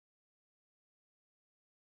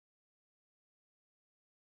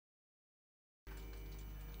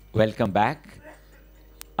Welcome back.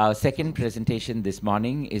 Our second presentation this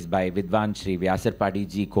morning is by Vidvan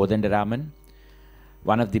Vyasarpadi Kothandaraman,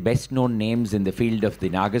 one of the best known names in the field of the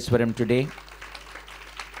Nagaswaram today.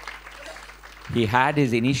 He had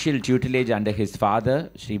his initial tutelage under his father,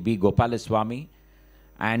 Sri B. Gopalaswamy,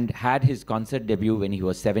 and had his concert debut when he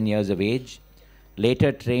was 7 years of age.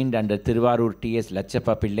 Later trained under Thiruvarur T.S.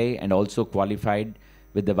 Lachappa Pillai and also qualified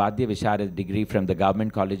with the Vadya Visharad degree from the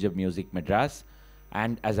Government College of Music, Madras.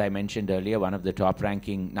 And as I mentioned earlier, one of the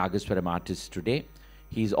top-ranking Nagaswaram artists today.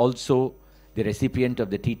 He is also the recipient of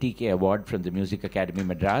the TTK Award from the Music Academy,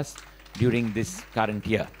 Madras during this current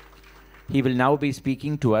year. He will now be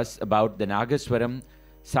speaking to us about the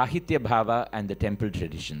Nagaswaram-Sahitya Bhava and the temple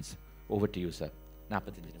traditions. Over to you, sir.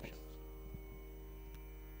 45 நிமிஷம்.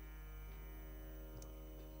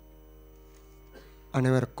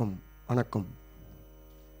 அனைவருக்கும் வணக்கம்.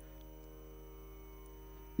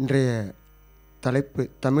 இன்றைய தலைப்பு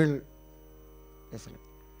தமிழ் பேசல.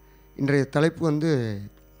 இன்றைய தலைப்பு வந்து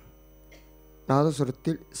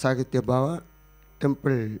நாதசுரத்தில் சாகித்ய பாவா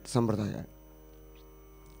temple சம்பிரதாய.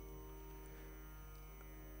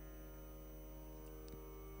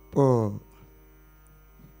 இப்போது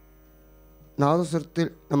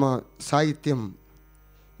நாதசுரத்தில் நம்ம சாகித்யம்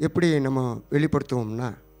எப்படி நம்ம வெளிப்படுத்துவோம்னா,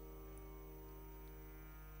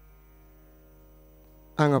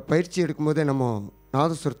 நாங்கள் பயிற்சி எடுக்கும்போதே நம்ம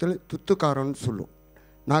நாதசுரத்தில் துத்துக்காரன்னு சொல்லுவோம்.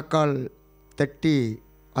 நாக்கால் தட்டி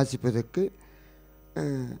வாசிப்பதற்கு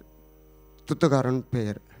துத்துக்காரன்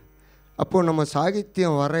பெயர். அப்போது நம்ம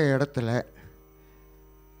சாகித்யம் வர இடத்துல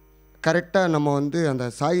கரெக்டாக நம்ம வந்து அந்த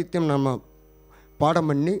சாகித்யம் நம்ம பாடம்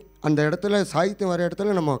பண்ணி அந்த இடத்துல சாகித்யம் வர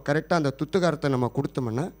இடத்துல நம்ம கரெக்டாக அந்த துத்துக்காரத்தை நம்ம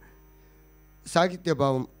கொடுத்தோம்னா சாகித்ய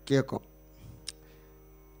பாவம் கேட்கும்.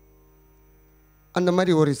 அந்த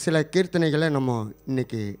மாதிரி ஒரு சில கீர்த்தனைகளை நம்ம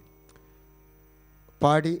இன்றைக்கி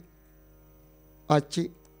பாடி ஆச்சு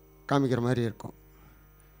காமிக்கிற மாதிரி இருக்கும்.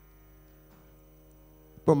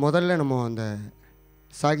 இப்போ முதல்ல நம்ம அந்த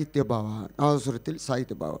சாகித்ய பாவா, நாதசுரத்தில்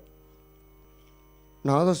சாகித்ய பாவா.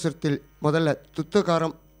 நாதசுரத்தில் முதல்ல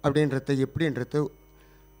துத்துக்காரம் அப்படின்றத எப்படின்றது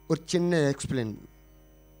ஒரு சின்ன எக்ஸ்பிளைன்.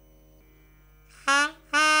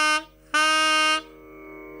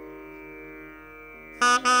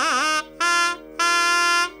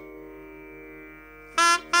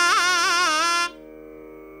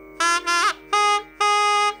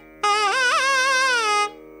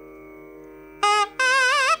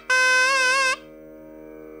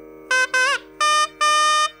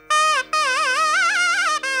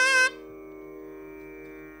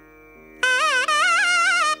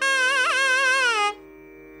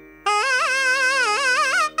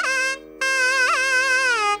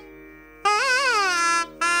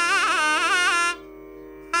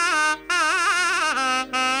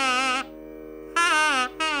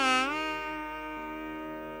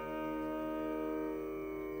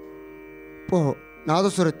 இப்போது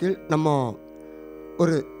நாதசுரத்தில் நம்ம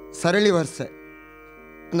ஒரு சரளி வரிசை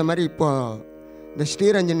அந்த மாதிரி இப்போ இந்த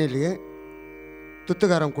ஸ்ரீரஞ்சனிலேயே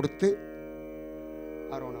துத்துக்காரம் கொடுத்து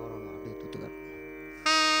அப்படியே துத்துக்காரம்.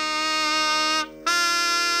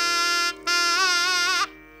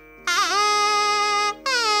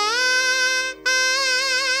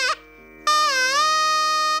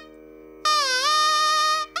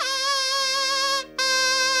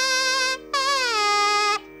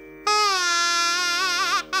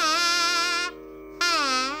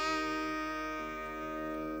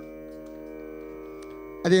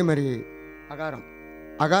 அதே மாதிரி அகாரம்,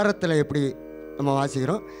 அகாரத்தில் எப்படி நம்ம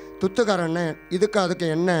வாசிக்கிறோம், துத்துக்காரன்னு இதுக்கு அதுக்கு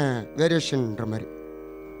என்ன வேரியேஷன்ற மாதிரி.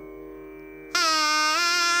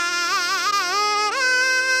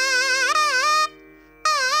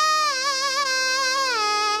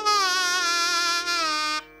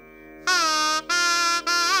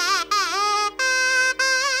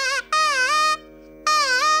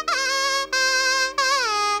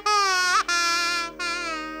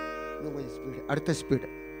 அடுத்த ஸ்பீடு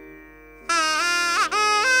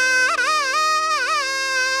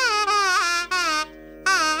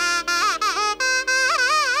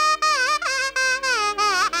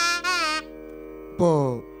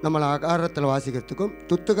இப்போது நம்மளை அகாரத்தில் வாசிக்கிறதுக்கும்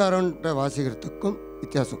துத்துக்காரன்ற வாசிக்கிறதுக்கும்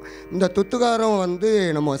வித்தியாசம். இந்த துத்துக்காரம் வந்து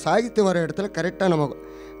நம்ம சாகித்யம் வர இடத்துல கரெக்டாக நம்ம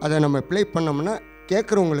அதை நம்ம ப்ளே பண்ணோம்னா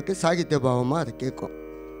கேட்குறவங்களுக்கு சாகித்ய பாவமாக அது கேட்கும்.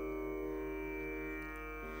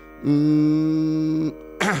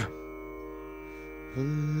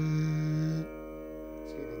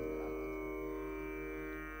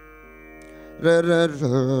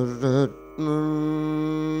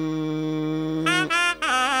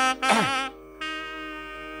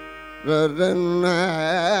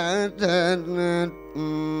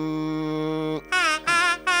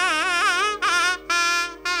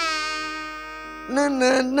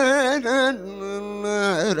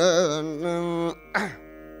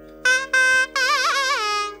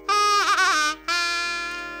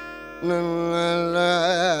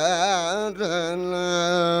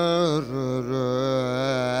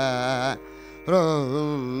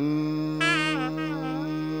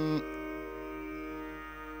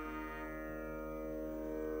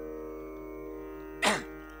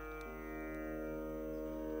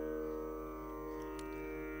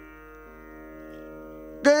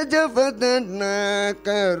 गजवदना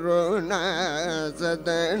करुणा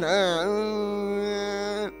सदना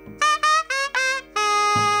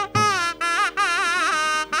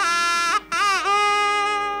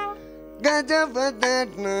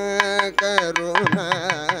गजवदना करुणा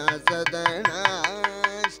सदना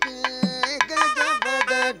श्री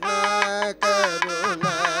गजवदना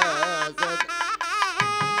करुणा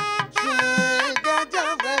श्री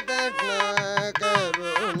गजवदना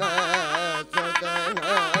करुणा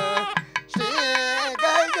सदना श्री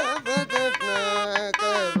गजवदना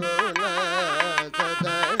करुणा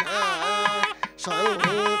सदना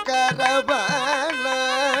शंकर बाला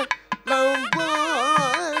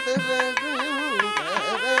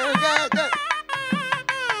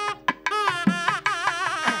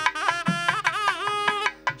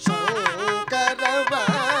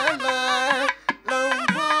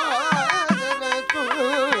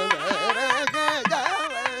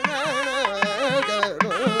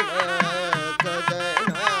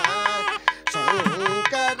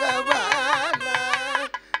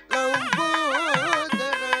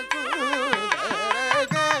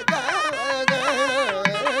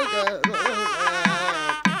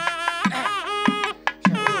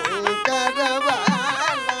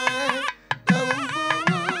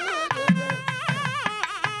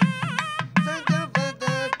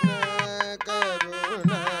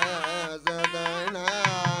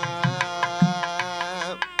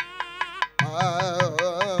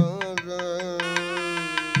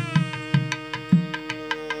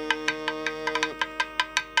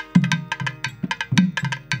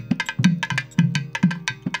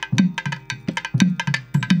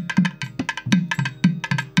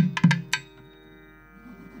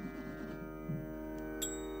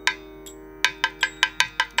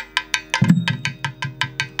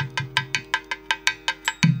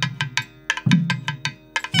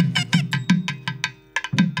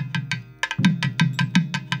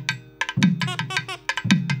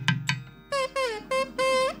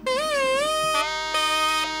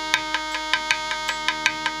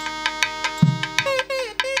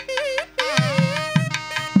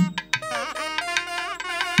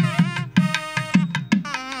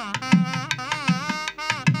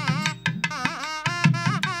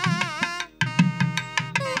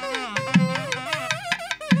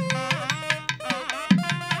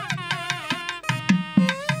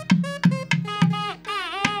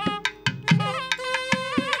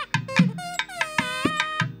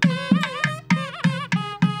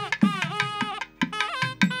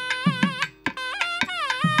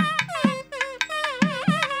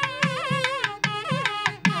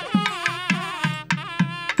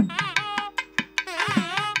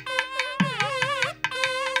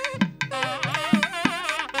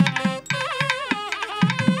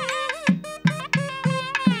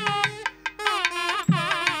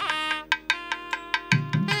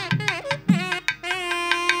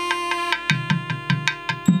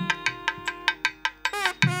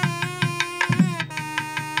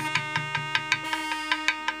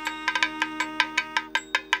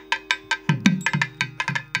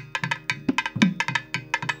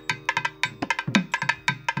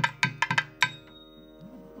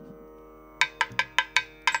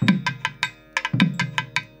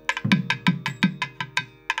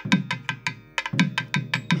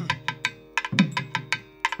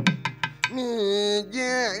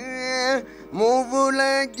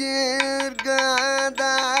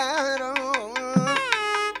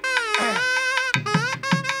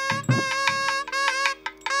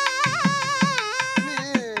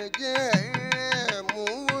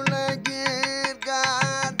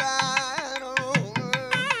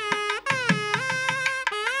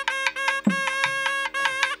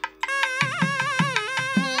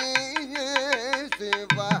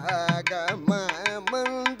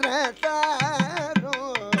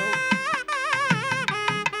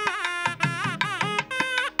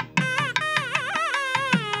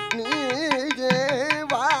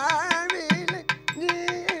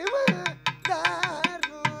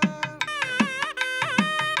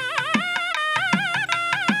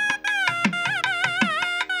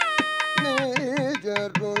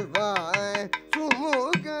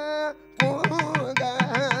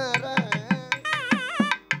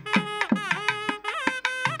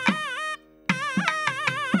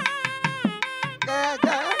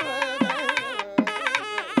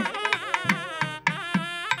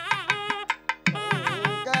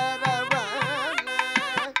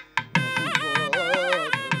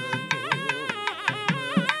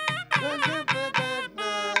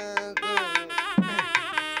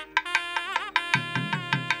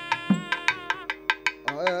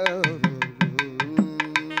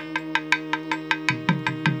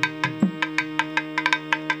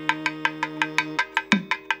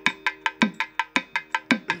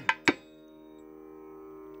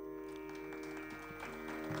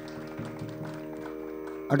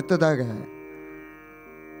அடுத்ததாக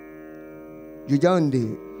ஜுஜாவந்தி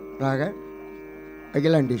ராக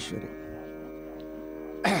அகிலாண்டேஸ்வரி.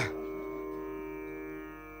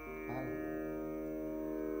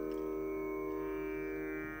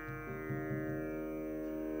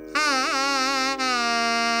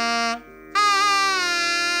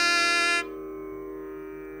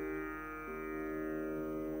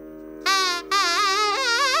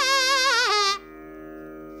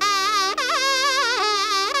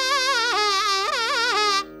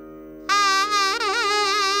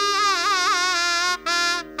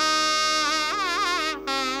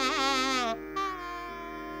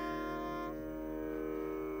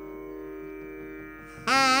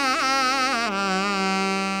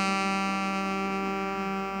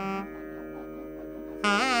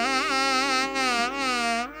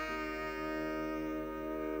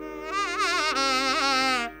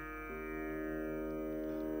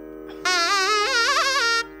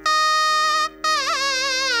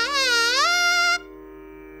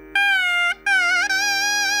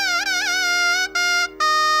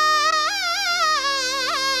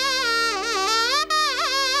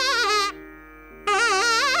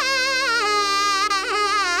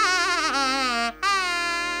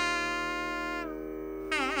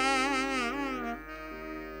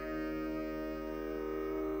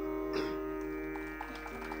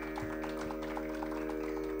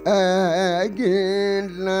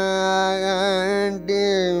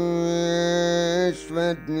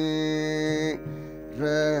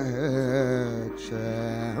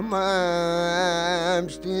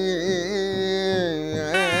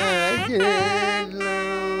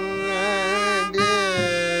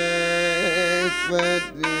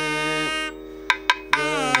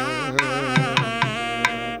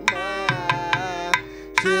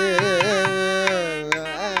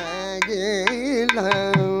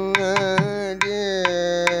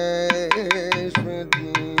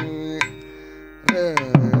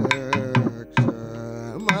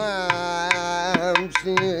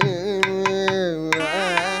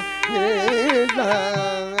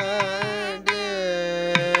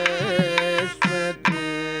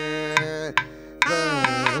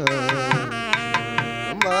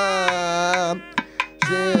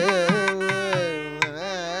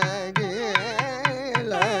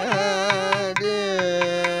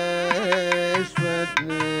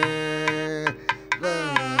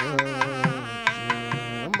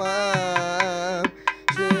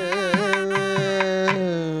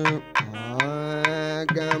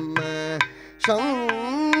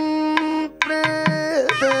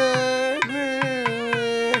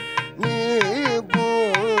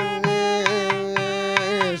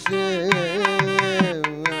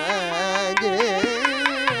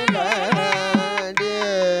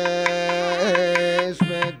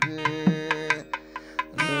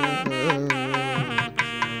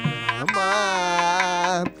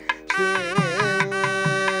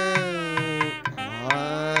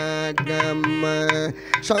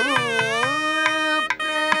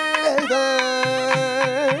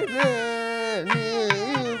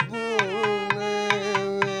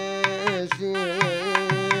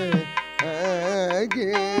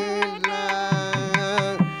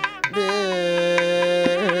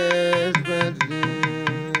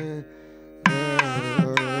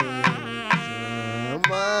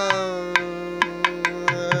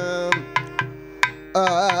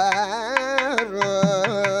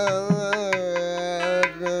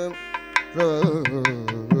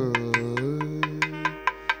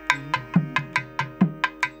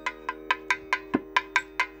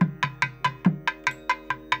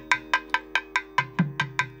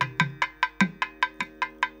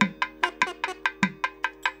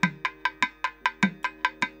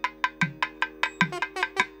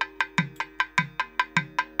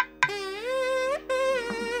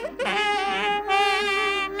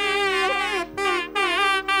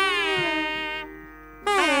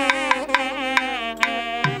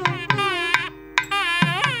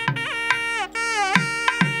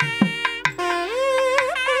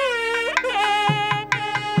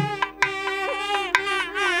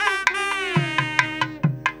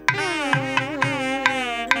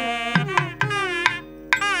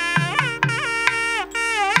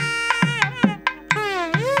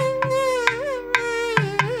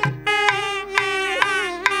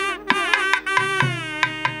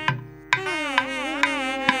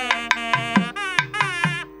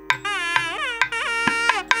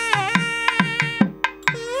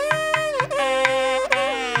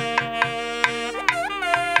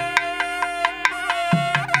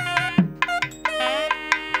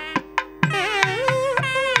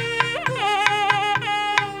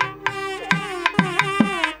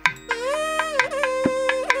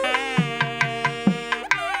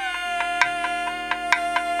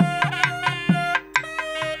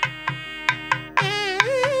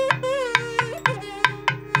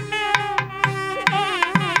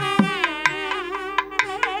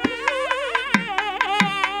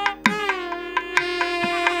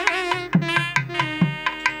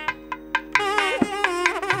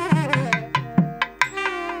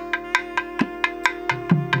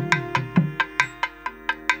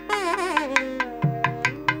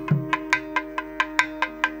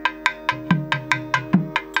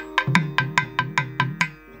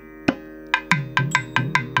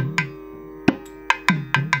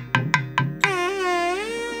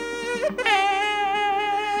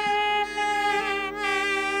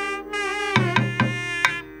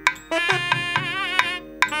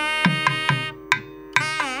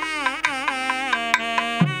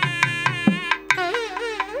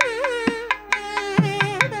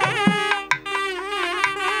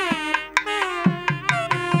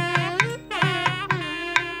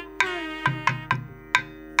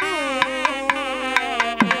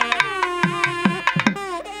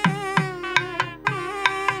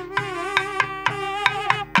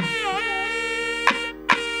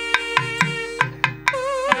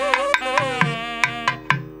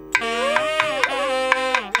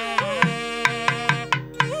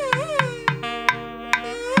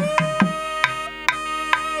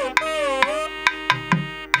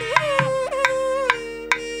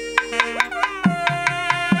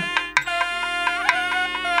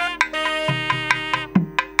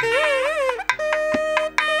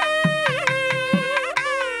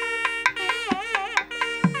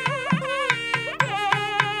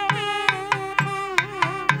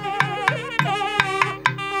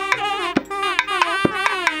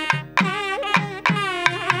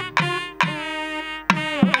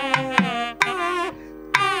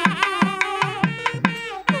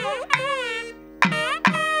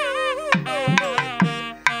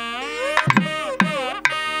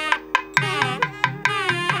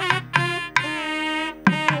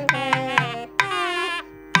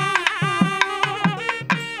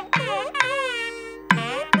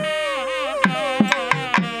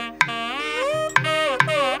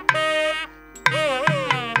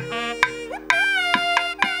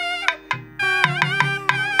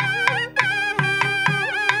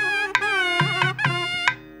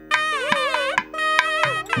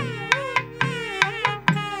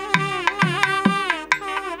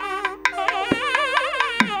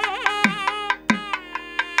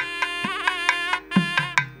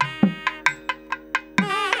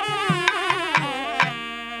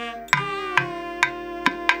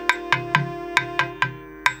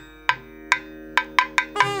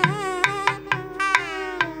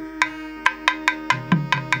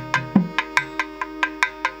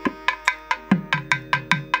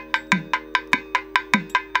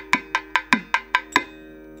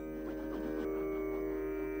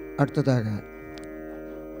 அடுத்ததாக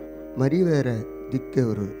மரிவேற திக்கு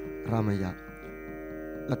ஒரு ராமையா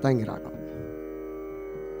லத்தாங்கி ராகம்.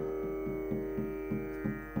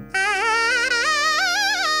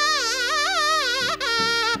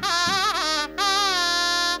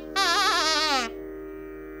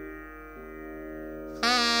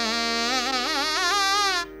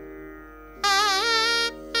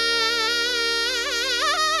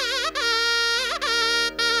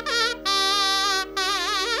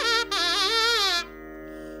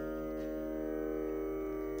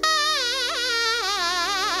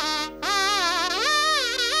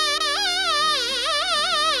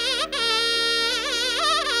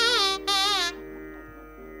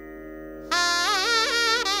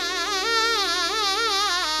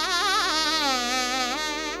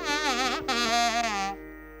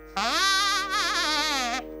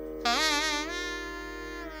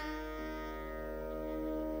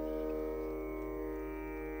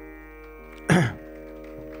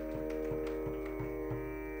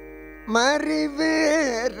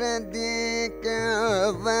 மறிவேறதிக்க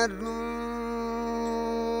வரும்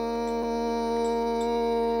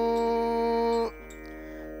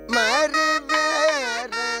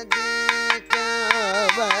மறிவேறதிக்க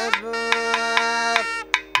வரும்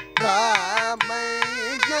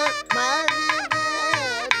ராமைய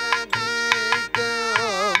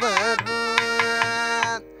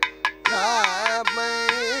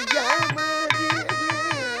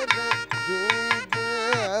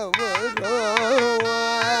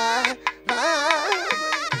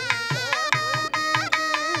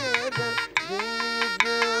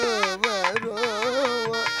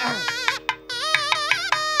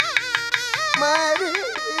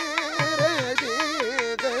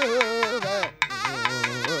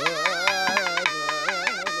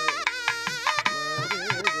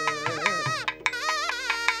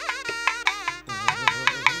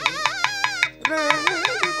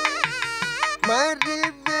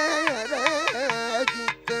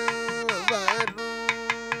மறிவேறதிக்க வரும்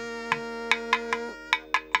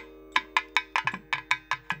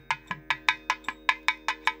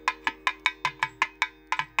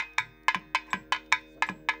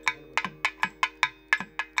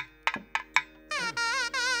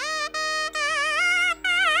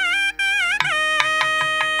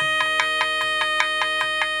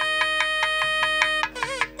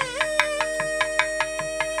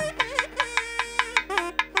ராமைய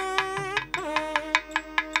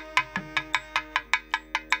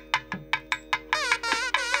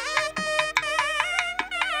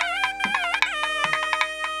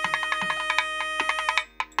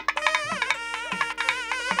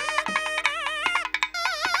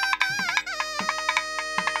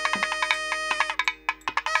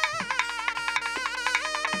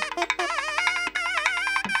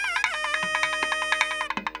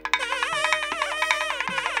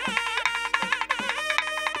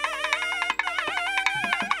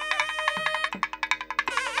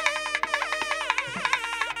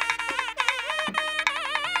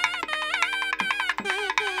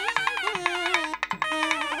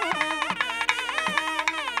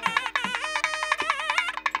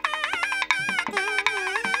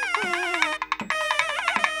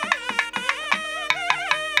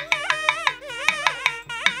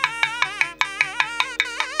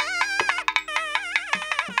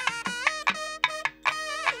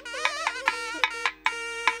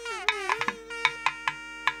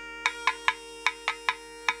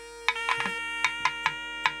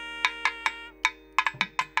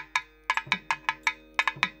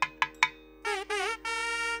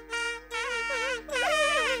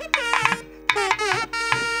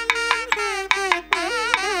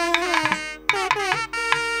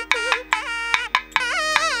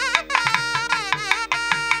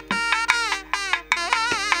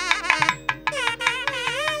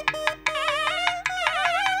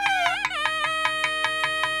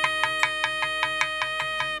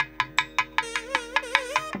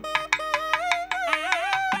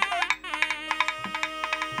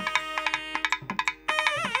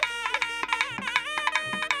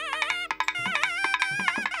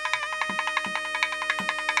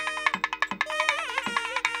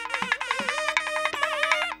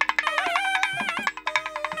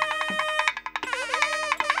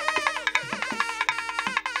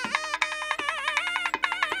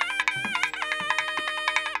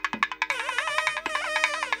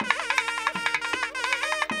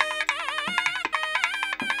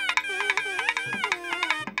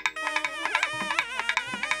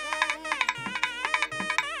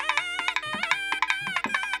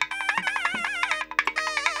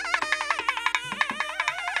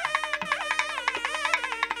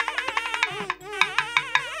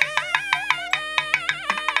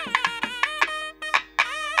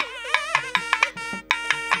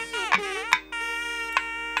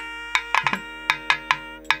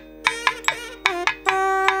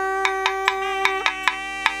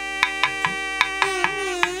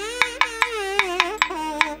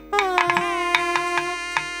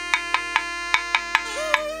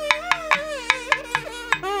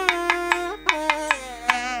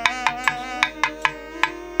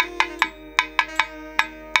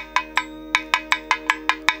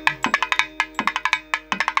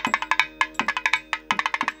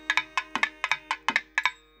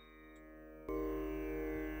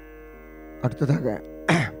அடுத்ததாக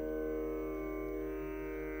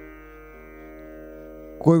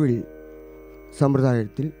கோவில்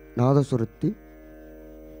சம்பிரதாயத்தில் நாதசுரத்தின்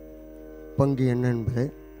பங்கு என்ன என்பதை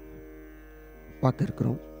பார்க்க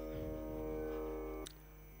இருக்கிறோம்.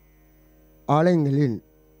 ஆலயங்களில்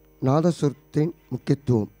நாதசுரத்தின்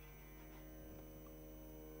முக்கியத்துவம்.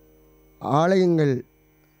 ஆலயங்கள்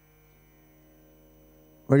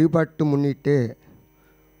வழிபாட்டு முன்னிட்டு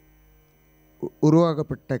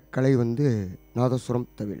உருவாக்கப்பட்ட கலை நாதசுரம்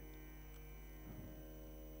தவில்.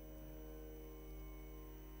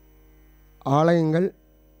 ஆலயங்கள்,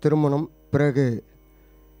 திருமணம், பிறகு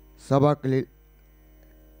சபாக்களில்,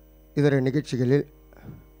 இதர நிகழ்ச்சிகளில்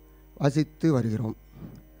வாசித்து வருகிறோம்.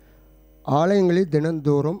 ஆலயங்களில்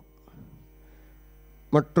தினந்தோறும்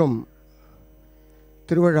மற்றும்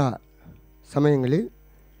திருவிழா சமயங்களில்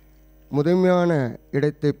முதன்மையான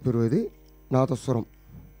இடத்தை பெறுவது நாதசுரம்.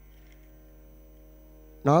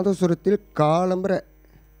 நாதசுரத்தில் காலம்பர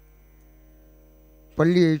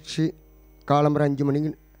பள்ளி எழுச்சி, காலம்பர 5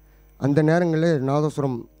 மணிக்கு அந்த நேரங்களில்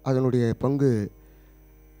நாதசுரம் அதனுடைய பங்கு.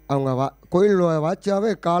 அவங்க கோயில்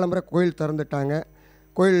வாட்சியாகவே காலம்பர கோயில் திறந்துட்டாங்க,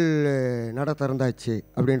 கோயில் நட திறந்தாச்சு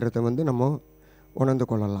அப்படின்றத நம்ம உணர்ந்து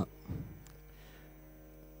கொள்ளலாம்.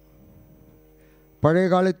 பழைய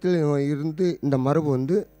காலத்தில் இருந்து இந்த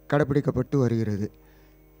மரபு கடைப்பிடிக்கப்பட்டு வருகிறது.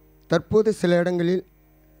 தற்போது சில இடங்களில்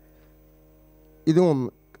இதுவும்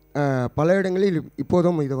பல இடங்களில்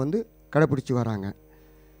இப்போதும் இதை கடைப்பிடிச்சி வராங்க.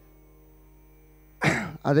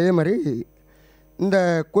 அதே மாதிரி இந்த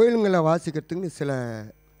கோயிலுங்களை வாசிக்கிறதுக்கு சில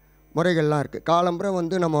முறைகள்லாம் இருக்குது.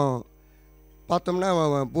 காலம்புரை நம்ம பார்த்தோம்னா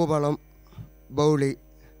பூபாலம், பௌளி,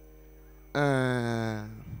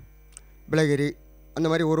 பிளகிரி, அந்த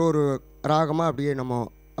மாதிரி ஒரு ராகமாக அப்படியே நம்ம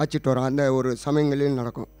வாச்சிட்டு வரோம். அந்த ஒரு சமயங்களில்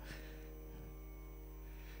நடக்கும்.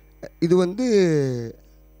 இது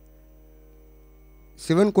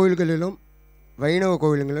சிவன் கோயில்களிலும் வைணவ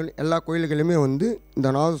கோயில்களிலும் எல்லா கோயில்களிலுமே இந்த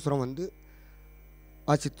நாதசுரம்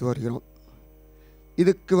வாசித்து வருகிறோம்.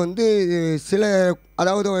 இதுக்கு சில,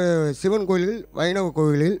 அதாவது சிவன் கோயில்கள், வைணவ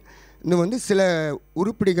கோயிலில் சில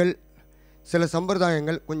உருப்படிகள், சில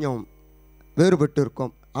சம்பிரதாயங்கள் கொஞ்சம் வேறுபட்டு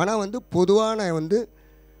இருக்கும். ஆனால் பொதுவாக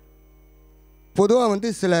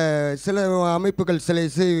சில சில அமைப்புகள், சில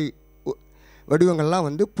இசை வடிவங்கள்லாம்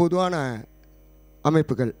பொதுவான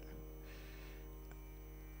அமைப்புகள்.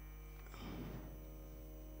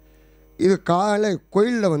 இது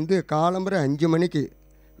கோயிலில் காலம்பரை 5 மணிக்கு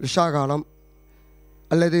விஷாகாலம்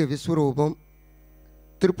அல்லது விஸ்வரூபம்,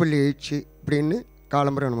 திருப்பள்ளி எழுச்சி இப்படின்னு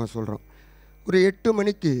காலம்பரை நம்ம சொல்கிறோம். ஒரு 8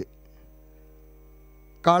 மணிக்கு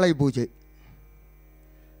காலை பூஜை,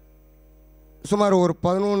 சுமார் ஒரு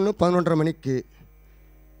 11-11:30 மணிக்கு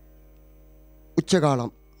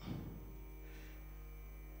உச்சகாலம்,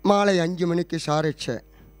 மாலை 5 மணிக்கு சாரட்சை,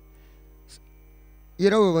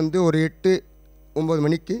 இரவு ஒரு 8-9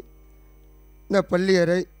 மணிக்கு இந்த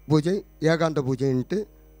பள்ளியறை பூஜை, ஏகாந்த பூஜைன்ட்டு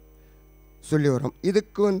சொல்லி வரோம்.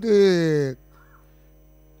 இதுக்கு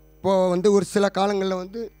இப்போது ஒரு சில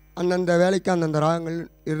காலங்களில் அந்தந்த வேலைக்கு அந்தந்த ராகங்கள்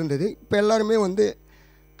இருந்தது. இப்போ எல்லாருமே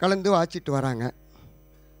கலந்து வாச்சிட்டு வராங்க.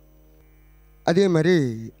 அதே மாதிரி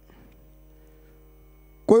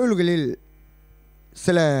கோயில்களில்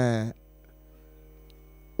சில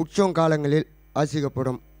உற்சவம் காலங்களில்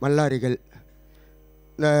வாசிக்கப்படும் மல்லாரிகள்,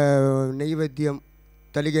 இந்த நெய்வேத்தியம்,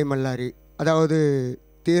 தலிகை மல்லாரி, அதாவது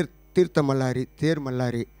தீர்த்த மல்லாரி, தேர்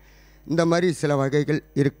மல்லாரி, இந்த மாதிரி சில வகைகள்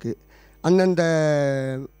இருக்குது. அந்தந்த,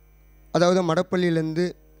 அதாவது மடப்பள்ளியிலேருந்து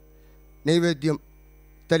நெய்வேத்தியம்,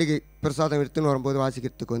 தலிகை பிரசாதம் எடுத்துன்னு வரும்போது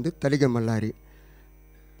வாசிக்கிறதுக்கு தலிகை மல்லாரி,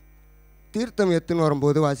 தீர்த்தம் எடுத்துன்னு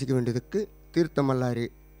வரும்போது வாசிக்க வேண்டியதுக்கு தீர்த்த மல்லாரி,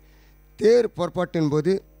 தேர் புறப்பாட்டின்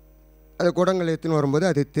போது அது குடங்கள் எடுத்துன்னு வரும்போது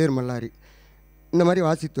அது தேர் மல்லாரி, இந்த மாதிரி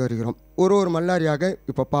வாசித்து வருகிறோம். ஒரு மல்லாரியாக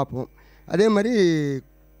இப்போ பார்ப்போம். அதே மாதிரி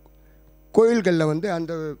கோயில்களில்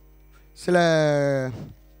அந்த சில,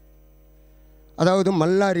 அதாவது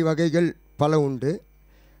மல்லாரி வகைகள் பல உண்டு.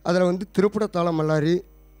 அதில் திருப்புடத்தாள மல்லாரி,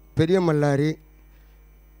 பெரிய மல்லாரி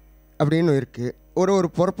அப்படின்னு இருக்குது. ஒரு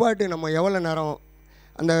புறப்பாட்டு நம்ம எவ்வளோ நேரம்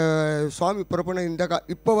அந்த சுவாமி புறப்பட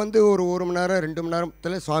இப்போ ஒரு 1 மணி நேரம் 2 மணி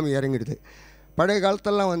நேரத்தில் சுவாமி இறங்கிடுது. பழைய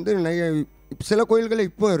காலத்தெல்லாம் சில கோயில்களில்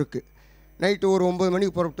இப்போ இருக்குது. நைட்டு ஒரு 9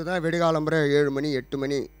 மணிக்கு புறப்பட்டு தான் வெடிகாலம்பரை 7 மணி 8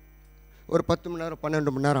 மணி, ஒரு 10 மணி நேரம்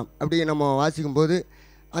 12 மணி நேரம் அப்படி நம்ம வாசிக்கும்போது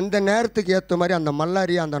அந்த நேரத்துக்கு ஏற்ற மாதிரி அந்த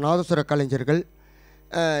மல்லாரி, அந்த நாதசுர கலைஞர்கள்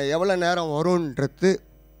எவ்வளோ நேரம் வரும்ன்றது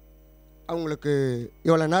அவங்களுக்கு,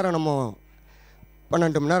 இவ்வளோ நேரம் நம்ம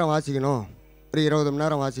 12 மணி நேரம் வாசிக்கணும், ஒரு 20 மணி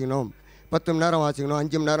நேரம் வாசிக்கணும், 10 மணி நேரம் வாசிக்கணும்,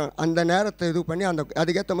 5 மணி நேரம், அந்த நேரத்தை இது பண்ணி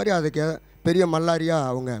அதுக்கேற்ற மாதிரி அதுக்கு பெரிய மல்லாரியாக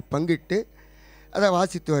அவங்க பங்கிட்டு அதை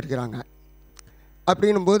வாசித்து வருகிறாங்க.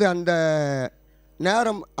 அப்படின்னும்போது அந்த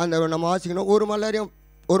நேரம் அந்த நம்ம வாசிக்கணும். ஒரு மல்லாரியம்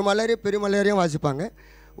ஒரு மல்லாரியை பெரிய மல்லாரியும் வாசிப்பாங்க.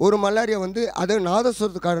 ஒரு மல்லாரியை வந்து அது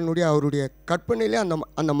நாதஸ்வரத்துக்காரனுடைய அவருடைய கற்பனையிலே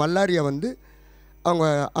அந்த மல்லாரியை வந்து அவங்க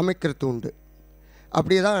அமைக்கிறது உண்டு.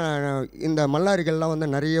 அப்படி தான் இந்த மல்லாரிகள்லாம் வந்து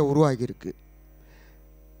நிறைய உருவாகியிருக்கு.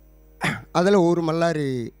 அதில் ஒரு மல்லாரி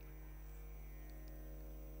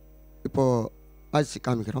இப்போது வாசி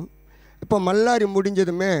காமிக்கிறோம். இப்போ மல்லாரி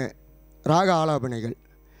முடிஞ்சதுமே ராக ஆலாபனைகள்,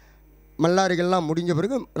 மல்லாரிகள்லாம் முடிஞ்ச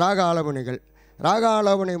பிறகு ராக ஆலாபனைகள். ராக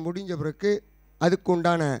ஆலாபனை முடிஞ்ச பிறகு அதுக்கு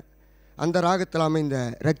உண்டான அந்த ராகத்தில் அமைந்த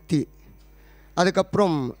ரக்தி,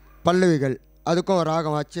 அதுக்கப்புறம் பல்லவிகள், அதுக்கும்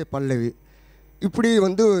ராகம் ஆச்சு பல்லவி. இப்படி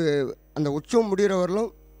வந்து அந்த உற்சவம்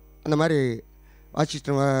முடிகிறவர்களும் அந்த மாதிரி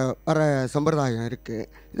வாசிட்டு வர சம்பிரதாயம் இருக்குது.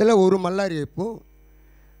 இதில் ஒரு மல்லாரி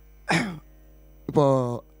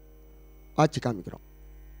இப்போது வாசி காமிக்கிறோம்.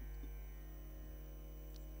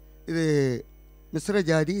 இது மிஸ்ர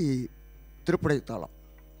ஜாதி திருப்படை தாளம்.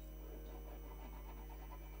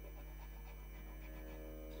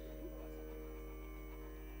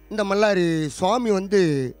 இந்த மல்லாரி சுவாமி வந்து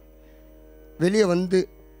வெளியே வந்து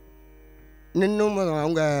நின்றும்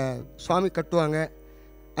அவங்க சுவாமி கட்டுவாங்க.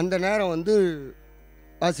 அந்த நேரம் வந்து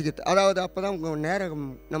வாசிக்கிறது, அதாவது அப்போ தான் நேரம்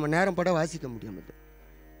நம்ம நேரம் பட வாசிக்க முடியும். அது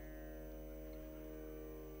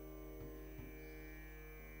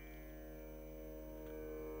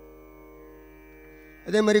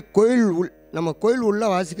அதே மாதிரி நம்ம கோயில் உள்ள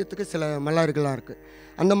வாசிக்கிறதுக்கு சில மல்லாரிகள்லாம் இருக்குது.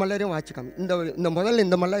 அந்த மல்லாரியும் வாசிக்காம இந்த முதல்ல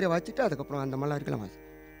இந்த மல்லாரியை வாசிட்டு அதுக்கப்புறம் அந்த மல்லாரிகள்லாம் வாசி.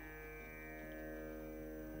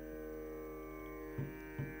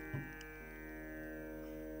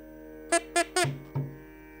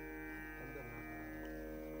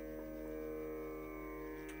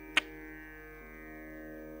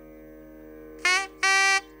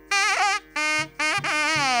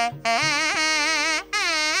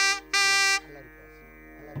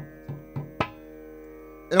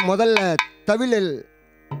 முதல்ல தவிழில்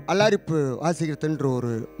அல்லாரிப்பு வாசிக்கிறதுன்ற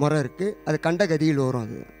ஒரு முறை இருக்குது. அது கண்ட கதியில் வரும்.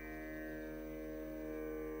 அது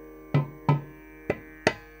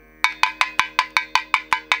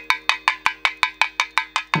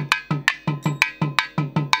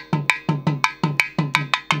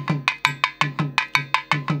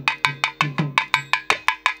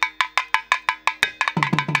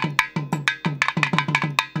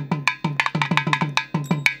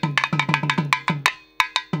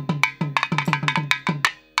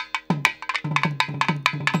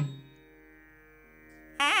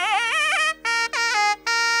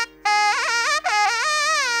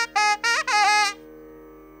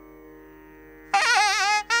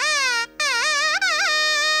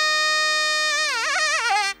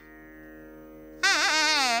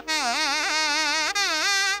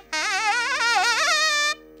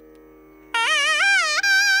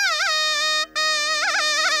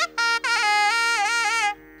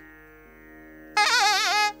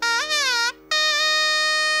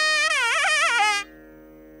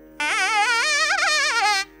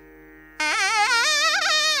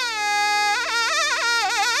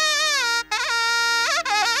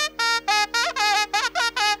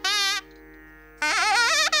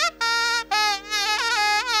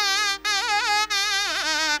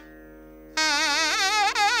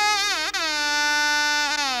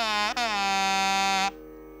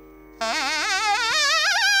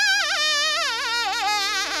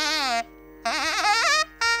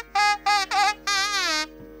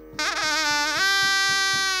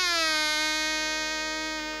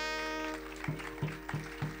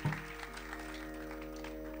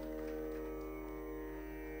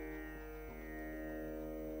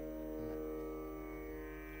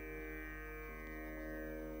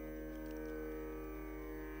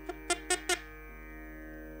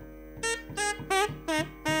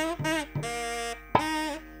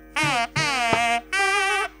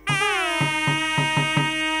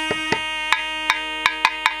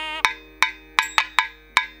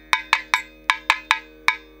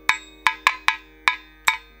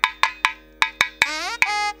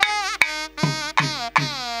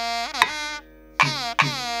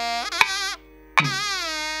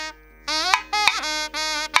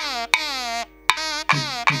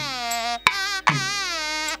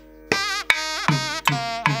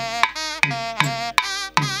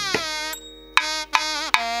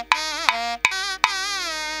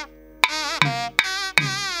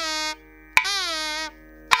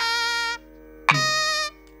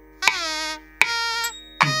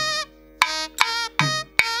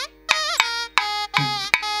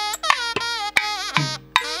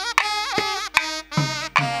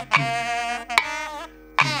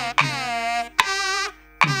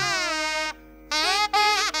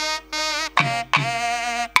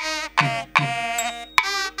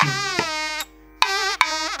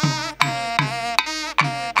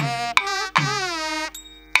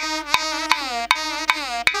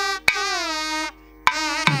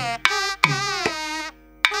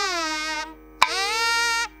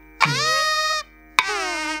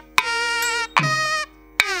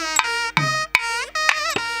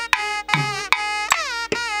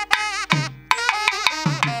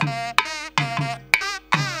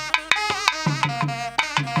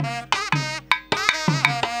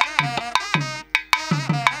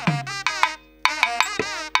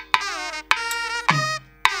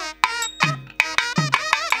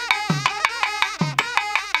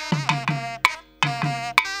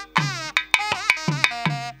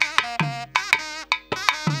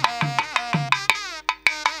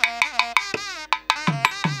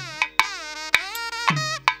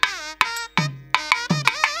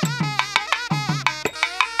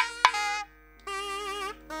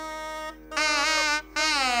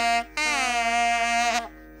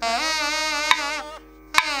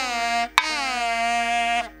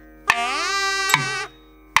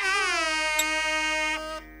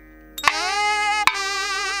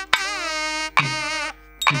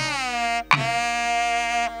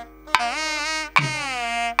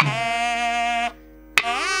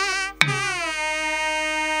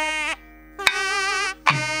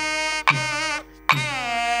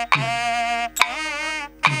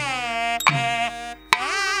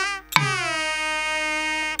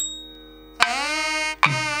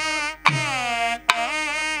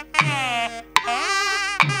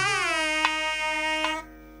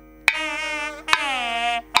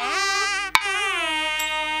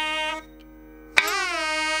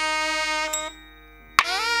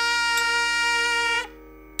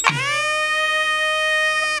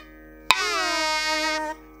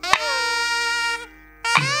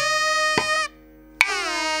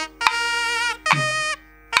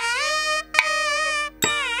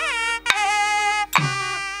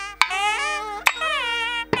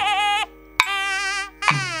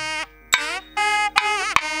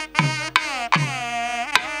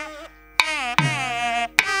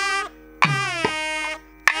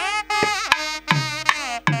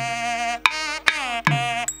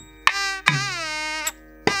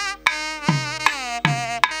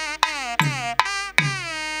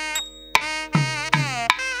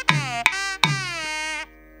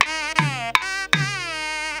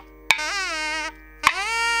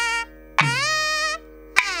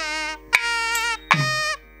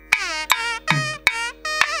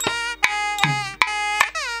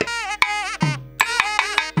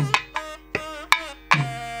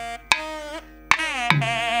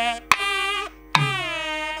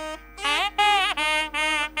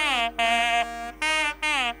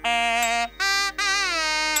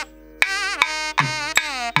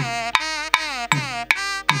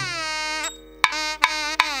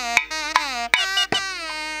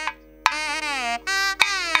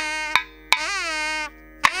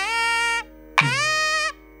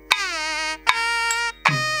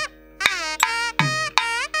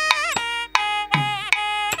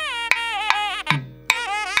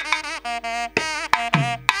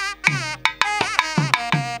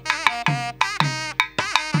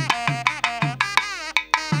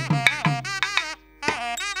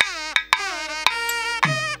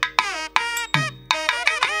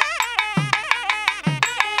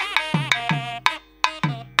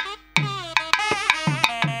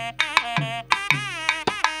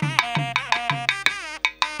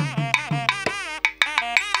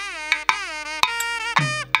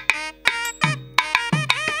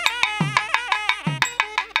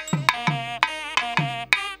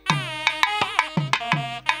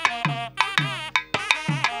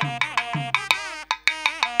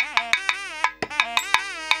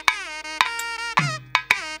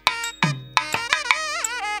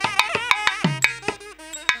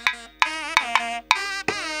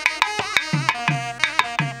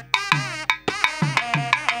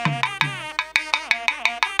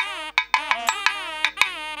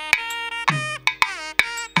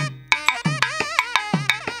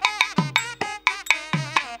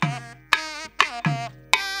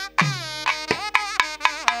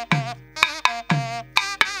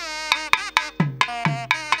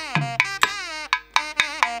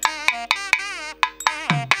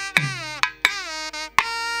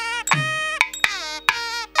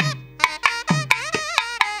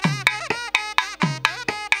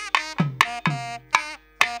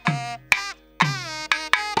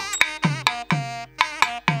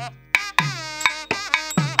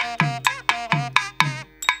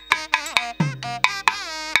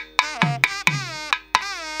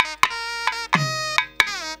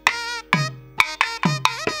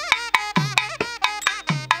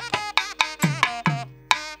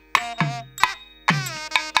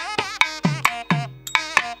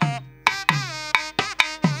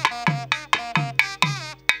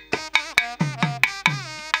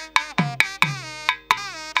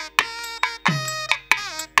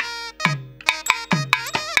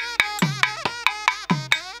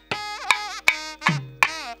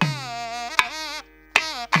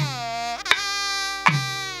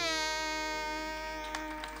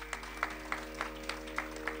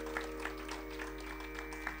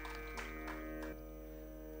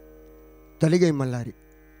தலிகை மல்லாரி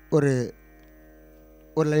ஒரு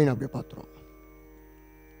ஒரு லைன் அப்படியே பார்த்துருவோம்.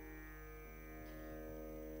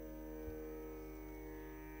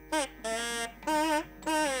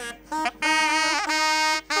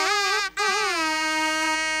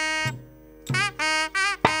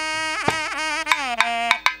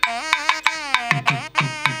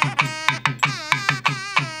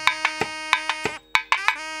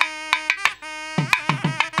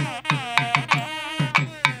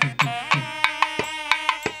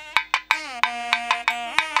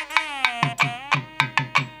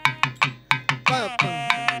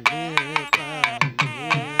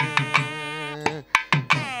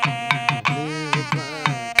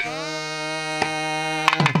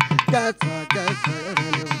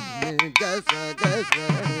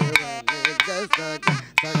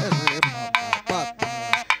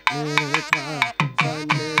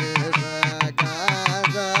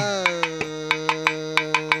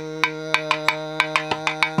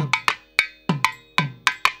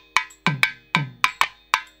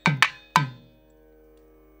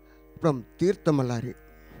 அப்புறம் தீர்த்த மல்லாரி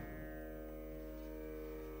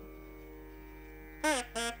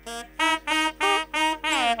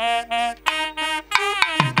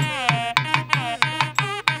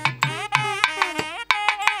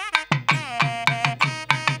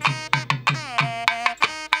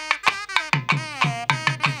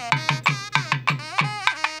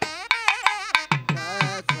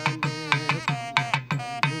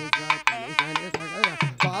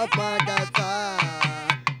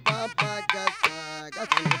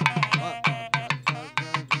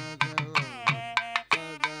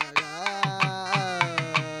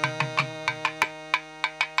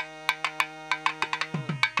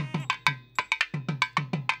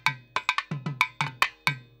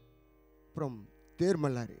அப்புறம் தேர்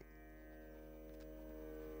மல்லாரி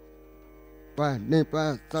பனி ப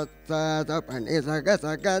பனி சக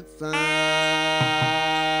சக ச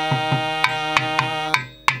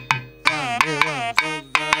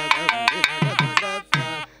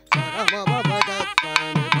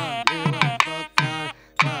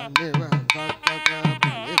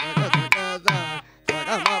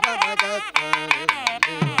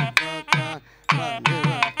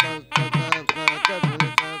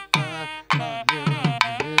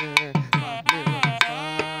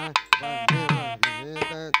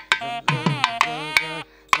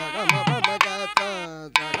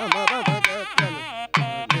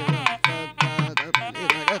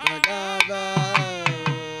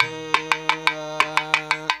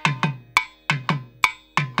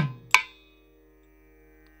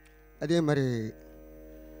அதே மாதிரி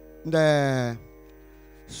இந்த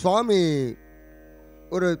சுவாமி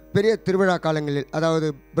ஒரு பெரிய திருவிழா காலங்களில், அதாவது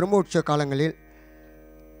பிரம்மோற்சவ காலங்களில்,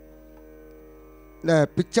 இந்த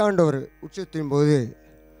பிச்சாண்டவர் உற்சவத்தின் போது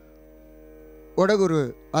ஒடகுரு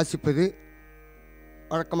வாசிப்பது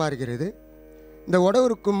வழக்கமாக இருக்கிறது. இந்த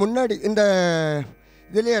ஒடகுருக்கு முன்னாடி இந்த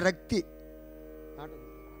இதிலே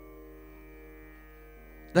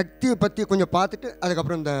ரக்தியை பற்றி கொஞ்சம் பார்த்துட்டு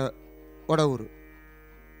அதுக்கப்புறம் இந்த ஒடகுரு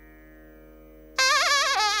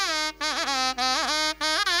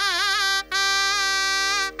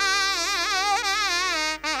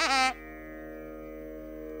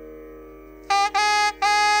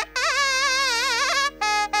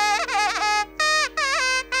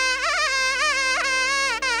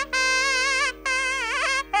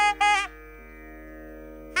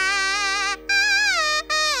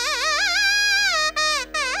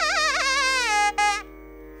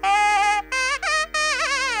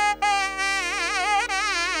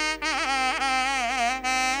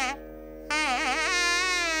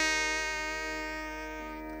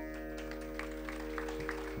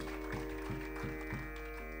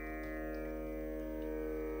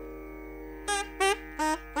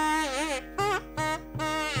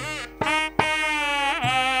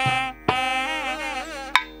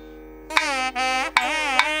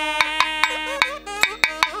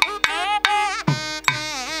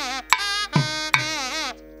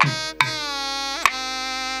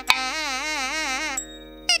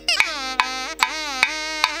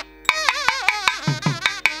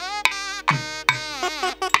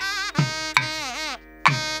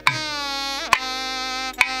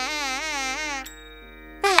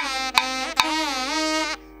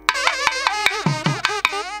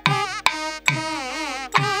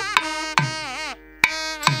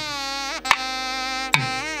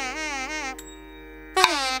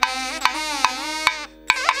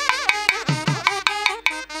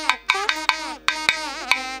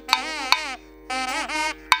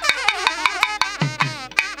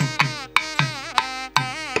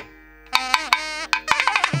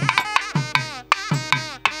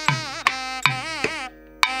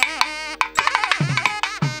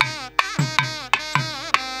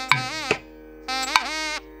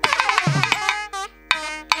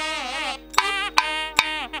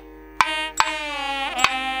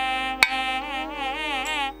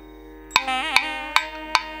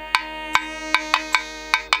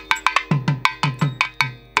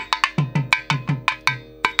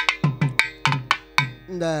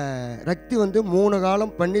இந்த ரக்தி வந்து 3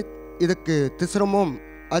 காலம் பண்ணி இதுக்கு திசிரமும்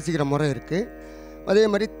வாசிக்கிற முறை இருக்குது. அதே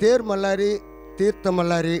மாதிரி தேர் மல்லாரி, தீர்த்த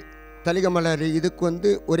மல்லாரி, தலிக மல்லாரி இதுக்கு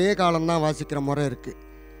வந்து ஒரே காலம்தான் வாசிக்கிற முறை இருக்குது.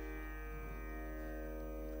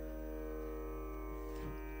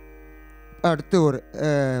 அடுத்து ஒரு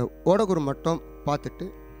ஓடகுரு மட்டும்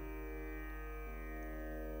பார்த்துரும்.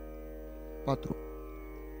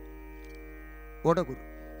 ஓடகுரு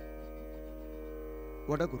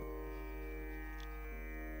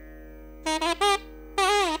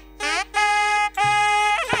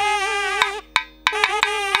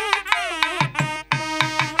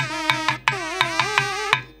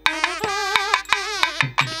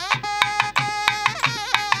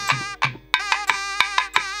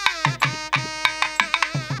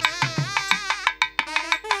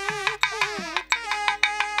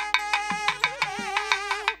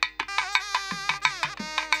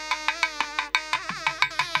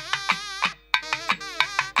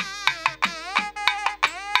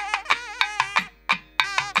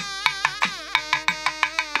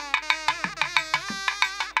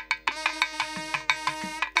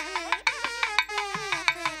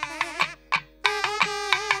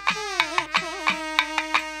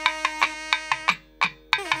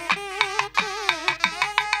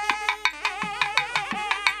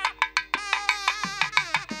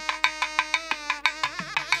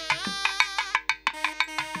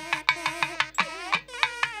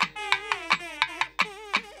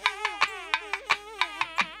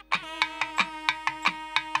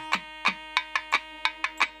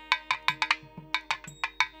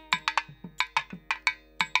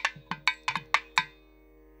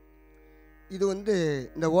இது வந்து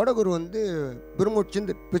இந்த ஓடகுரு வந்து பிரம்மோட்சம்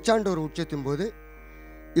பிச்சாண்டவர் உச்சத்தின் போது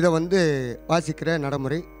இதை வந்து வாசிக்கிற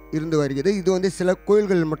நடைமுறை இருந்து வருகிறது. இது வந்து சில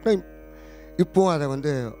கோயில்கள் மட்டும் இப்போவும் அதை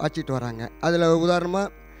வந்து வாசிட்டு வராங்க. அதில்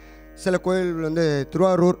உதாரணமாக சில கோயில்கள் வந்து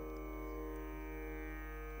திருவாரூர்,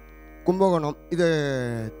 கும்பகோணம், இது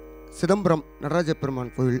சிதம்பரம் நடராஜ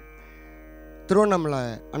பெருமான் கோயில், திருவண்ணாமலை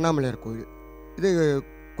அண்ணாமலையார் கோயில், இது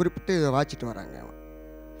குறிப்பிட்டு வாசிட்டு வராங்க.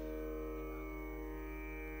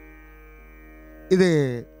 இது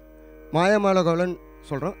மாயமாலகோலன்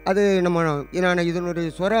சொல்கிறோம். அது நான் இதனுடைய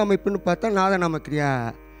ஸ்வர அமைப்புன்னு பார்த்தா நாதநாமக்கிரியா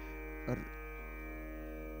வருது.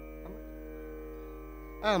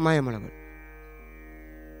 மாயமாலகோல்.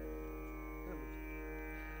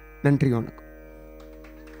 நன்றி, வணக்கம்.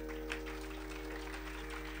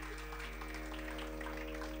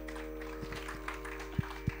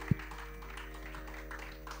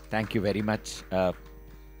 Thank you very much.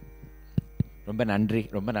 ரொம்ப நன்றி.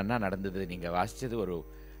 ரொம்ப நன்னா நடந்தது. நீங்கள் வாசித்தது ஒரு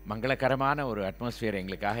மங்களகரமான ஒரு அட்மாஸ்பியர்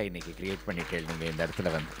எங்களுக்காக இன்றைக்கி க்ரியேட் பண்ணிட்டேன். நீங்கள் இந்த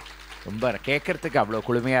இடத்துல வந்து ரொம்ப கேட்குறதுக்கு அவ்வளோ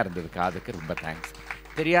குளுமையாக இருந்தது காதுக்கு. ரொம்ப தேங்க்ஸ்.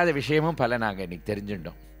 தெரியாத விஷயமும் பல நாங்கள் இன்றைக்கி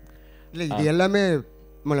தெரிஞ்சுட்டோம். இல்லை, இது எல்லாமே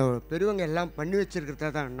நம்மளை பெரியவங்க எல்லாம் பண்ணி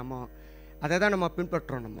வச்சுருக்கிறத தான் அதை தான் நம்ம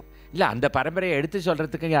பின்பற்றுறோம். இல்லை, அந்த பரம்பரையை எடுத்து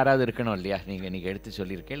சொல்கிறதுக்கு யாராவது இருக்கணும் இல்லையா? நீங்கள் எடுத்து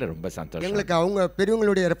சொல்லியிருக்கேன். ரொம்ப சந்தோஷம். எங்களுக்கு அவங்க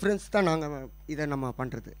பெரியவங்களுடைய ரெஃபரன்ஸ் தான் நாங்கள் இதை நம்ம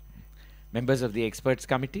பண்ணுறது. Members of the experts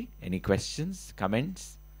committee, any questions, comments?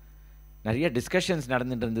 நிறைய டிஸ்கஷன்ஸ்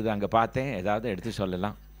நடந்துட்டு இருந்தது அங்கே பார்த்தேன். ஏதாவது எடுத்து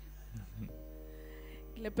சொல்லலாம்?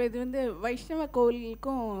 இல்லை, இப்போ இது வந்து வைஷ்ணவ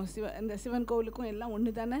கோவிலுக்கும் இந்த சிவன் கோவிலுக்கும் எல்லாம்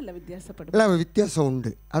ஒன்று தானே, இல்லை வித்தியாசப்படும்? இல்லை, வித்தியாசம்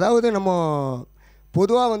உண்டு. அதாவது நம்ம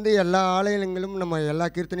பொதுவாக வந்து எல்லா ஆலயங்களும் நம்ம எல்லா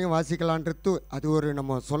கீர்த்தனையும் வாசிக்கலான்றது அது ஒரு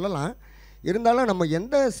நம்ம சொல்லலாம். இருந்தாலும் நம்ம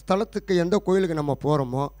எந்த ஸ்தலத்துக்கு எந்த கோயிலுக்கு நம்ம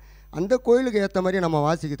போகிறோமோ அந்த கோயிலுக்கு ஏற்ற மாதிரி நம்ம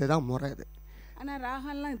வாசிக்கிறது தான் முறை. அது ஆனால்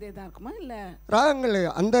ராகம்லாம் இதே தான் இருக்குமா? இல்லை, ராகங்கள்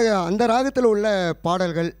அந்த ராகத்தில் உள்ள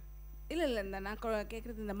பாடல்கள் இல்லை. இந்த நான்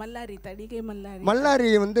கேட்குறது இந்த மல்லாரி, தடிகை மல்லாரி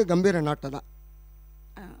வந்து கம்பீர நாட்டை தான்.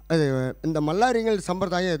 அது இந்த மல்லாரிகள்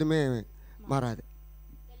சம்பிரதாயம் எதுவுமே மாறாது.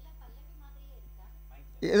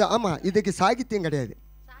 இது ஆமாம், இதுக்கு சாகித்யம் கிடையாது.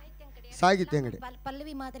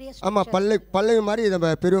 ஆமாம், பல்லவி மாதிரி இதை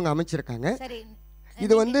பெரியவங்க அமைச்சிருக்காங்க.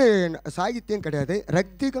 இது வந்து சாகித்யம் கிடையாது.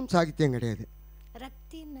 ரக்திகம் சாகித்யம் கிடையாது.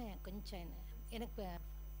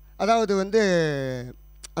 அதாவது வந்து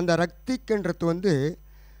அந்த ரக்திக்குன்றது வந்து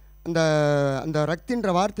அந்த ரக்தின்ற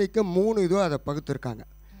வார்த்தைக்கு 3 இதுவும் அதை பகுத்துருக்காங்க.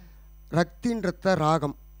 ரக்தின்றத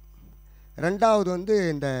ராகம், ரெண்டாவது வந்து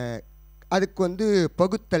இந்த அதுக்கு வந்து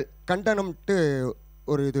பகுத்தல் கண்டனம்ட்டு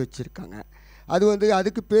ஒரு இது வச்சுருக்காங்க. அது வந்து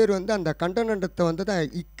அதுக்கு பேர் வந்து அந்த கண்டனன்றத்தை வந்து தான்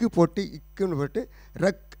இக்குன்னு போட்டு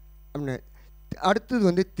ரக் அப்படின்னு. அடுத்தது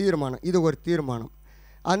வந்து தீர்மானம், இது ஒரு தீர்மானம்.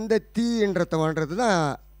 அந்த தீன்றதை பண்ணுறது தான்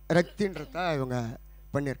ரக்தின்றதா இவங்க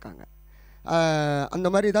பண்ணியிருக்காங்க. அந்த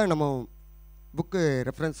மாதிரி தான் நம்ம புக்கு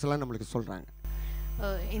ரெஃபரன்ஸ்லாம் நம்மளுக்கு சொல்கிறாங்க.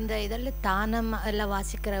 இந்த இதெல்லாம் தானம் எல்லாம்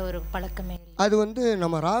வாசிக்கிற ஒரு பழக்கமே. அது வந்து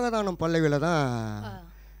நம்ம ராகதானம் பல்லவியில் தான்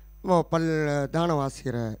பல் தானம்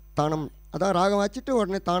வாசிக்கிற தானம், அதான் ராகம் வாச்சிட்டு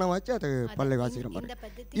உடனே தானம் வாச்சு அது பல்லை வாசிக்கிற மாதிரி.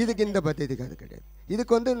 இதுக்கு இந்த பத்தியத்துக்கு அது கிடையாது.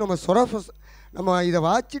 இதுக்கு வந்து நம்ம நம்ம இதை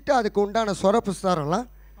வாச்சிட்டு அதுக்கு உண்டான சொர புஸ்தாரெல்லாம்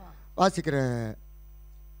வாசிக்கிற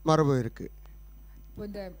மரபு இருக்குது. இப்போ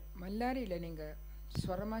இந்த மல்லாரியில் நீங்கள்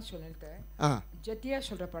ஸ்வரமாக சொல்லிட்டு ஜத்தியாக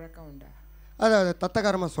சொல்கிற பழக்கம் உண்டா? அது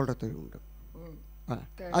தத்தகாரமாக சொல்கிறது உண்டு.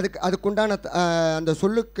 அதுக்குண்டான அந்த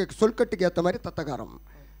சொல்கட்டுக்கு ஏற்ற மாதிரி தத்தகாரம்.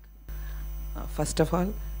 First of all,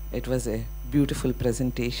 it was a beautiful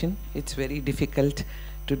presentation. It's very difficult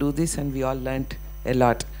to do this and we all learnt a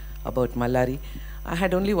lot about Mallari. I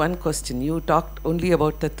had only one question. You talked only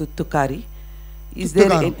about the Tuttukari. Is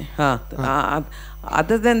there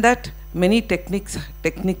other than that many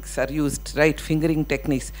techniques are used, right? Fingering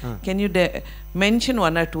techniques. Can you mention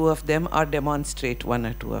one or two of them or demonstrate one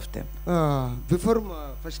or two of them? Before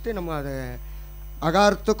first நம்ம அதை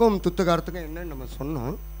அகாரத்துக்கும் துத்துகாரத்துக்கும் என்னன்னு நம்ம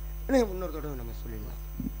சொன்னோம். இன்னொரு தடவை நம்ம சொல்லிடலாம்.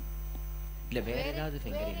 இல்லை வேற ஏதாவது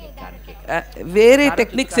ஃபிங்கரிங் இருக்கான்னு வேற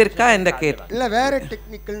டெக்னிக்ஸ் இருக்கா இந்த கேட்? இல்லை வேற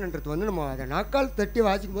டெக்னிக்கல்ன்றது வந்து நம்ம அதை நாக்கால் தட்டி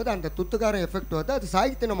வாசிக்கும் போது அந்த துத்துக்கார எஃபெக்ட் வந்து அது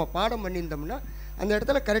சாகித்ய நம்ம பாடம் பண்ணியிருந்தோம்னா அந்த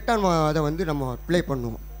இடத்துல கரெக்டாக நம்ம அதை வந்து நம்ம ப்ளே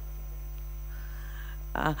பண்ணுவோம்.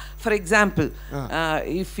 For example,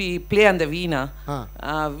 if we play on the veena,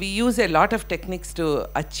 we use a lot of techniques to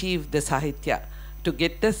achieve the sahitya, to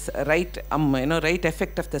get this right right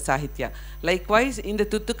effect of the sahitya. Likewise in the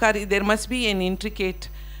Tuttukari there must be an intricate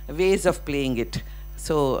ways of playing it.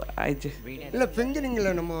 So I just இல்லை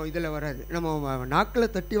ஃபிங்கரிங்கில் நம்ம இதில் வராது. நம்ம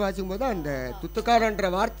நாக்கில் தட்டி வாசிக்கும் போது அந்த துத்துக்காரன்ற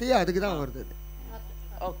வார்த்தையே அதுக்கு தான் வருது.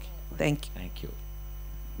 Okay, thank you.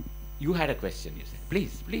 You had a question, you said.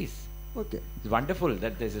 Please. Okay. It's wonderful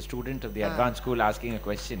that there's a student of the advanced school asking a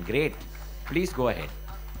question. Great. Please go ahead.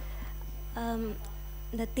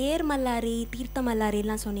 இந்த தேர் மல்லாரி தீர்த்த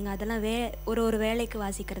மல்லாரிலாம் சொன்னீங்க, அதெல்லாம் ஒரு வேளைக்கு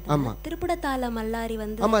வாசிக்கிறது. திருப்படத்தாள மல்லாரி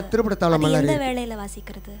வந்து திருப்படத்தாள மல்லாரி எந்த வேளையில்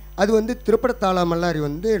வாசிக்கிறது? அது வந்து திருப்படத்தாள மல்லாரி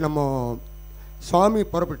வந்து நம்ம சுவாமி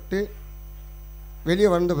புறப்பட்டு வெளியே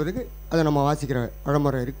வந்த பிறகு அதை நம்ம வாசிக்கிற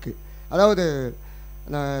வழிமுறை இருக்குது. அதாவது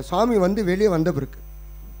சுவாமி வந்து வெளியே வந்த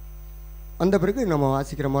பிறகு நம்ம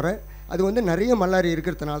வாசிக்கிற முறை அது வந்து நிறைய மல்லாரி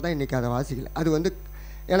இருக்கிறதுனால தான் இன்றைக்கி அதை வாசிக்கல. அது வந்து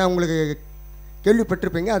ஏன்னா உங்களுக்கு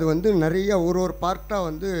கேள்விப்பட்டிருப்பீங்க, அது வந்து நிறைய ஒரு பார்ட்டாக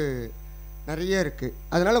வந்து நிறைய இருக்குது.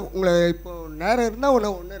 அதனால் உங்களை இப்போ நேரம் இருந்தால்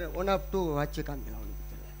ஒன் ஆஃப் டூ வாட்சி காமிக்கலாம்.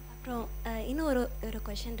 அப்புறம் இன்னும் ஒரு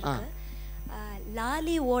கொஷின் இருக்குது.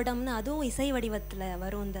 லாலி ஓடம்னு அதுவும் இசை வடிவத்தில்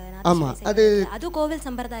வரும். இந்த ஆமாம், அது கோவில்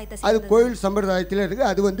சம்பிரதாயத்தை அது கோவில் சம்பிரதாயத்தில்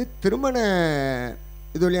இருக்குது. அது வந்து திருமண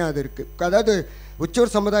இதுலேயும் அது இருக்குது. அதாவது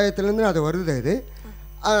உச்சோர் சமுதாயத்திலேருந்து அது வருது.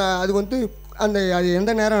 அது வந்து அது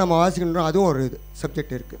எந்த நேரம் நம்ம வாசிக்கணும் அதுவும் ஒரு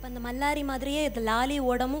சப்ஜெக்ட் இருக்குது. அந்த மல்லாரி மாதிரியே இது லாலி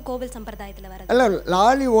ஓடமும் கோவில் சம்பிரதாயத்தில் வருது. இல்லை,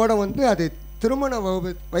 லாலி ஓடம் வந்து அது திருமண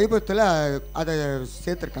வைபவத்தில் அதை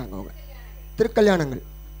சேர்த்துருக்காங்க அவங்க. திருக்கல்யாணங்கள்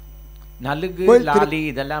நலுங்கு லாலி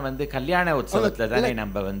இதெல்லாம் வந்து கல்யாண உற்சவத்துல தானே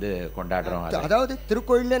நம்ம வந்து கொண்டாடுறோம். அதாவது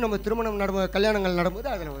திருக்கோயிலே நம்ம திருமணம் கல்யாணங்கள்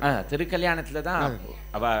நடக்கும்போது அதில் திருக்கல்யாணத்துல தான்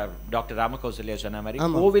அவ டாக்டர் ராமகௌசல்யா சொன்ன மாதிரி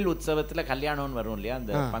கோவில் உற்சவத்துல கல்யாணம்னு வரும் இல்லையா,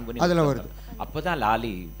 அந்த பங்குனி அதில் வருது. அப்போதான்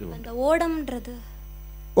லாலி. அந்த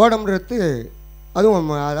ஓடம்ன்றது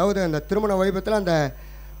அதுவும் அதாவது அந்த திருமண வைபவத்தில் அந்த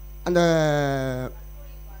அந்த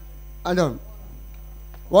அந்த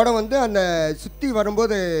ஓடம் வந்து அந்த சுற்றி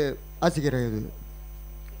வரும்போது வாசிக்கிறது.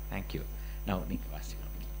 தேங்க்யூ. நான் நீங்கள்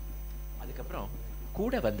வாசிக்கணும். அதுக்கப்புறம்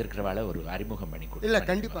கூட வந்திருக்கிறவாள ஒரு அறிமுகம் பண்ணி கொடுங்க. இல்லை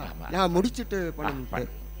கண்டிப்பாக நான் முடிச்சுட்டு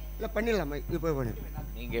இல்லை பண்ணிடலாமா? இப்போ பண்ணி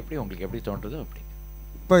நீங்கள் எப்படி உங்களுக்கு எப்படி தோன்றதோ அப்படி.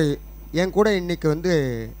 இப்போ என் கூட இன்றைக்கி வந்து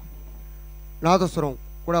நாதஸ்வரம்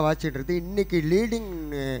கூட வாசிட்டுருக்கு. இன்றைக்கி லீடிங்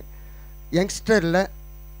யங்ஸ்டரில்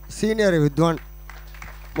சீனியர் வித்வான்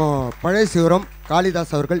பழைய சிவரம்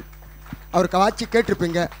காளிதாஸ் அவருக்கு வாட்சி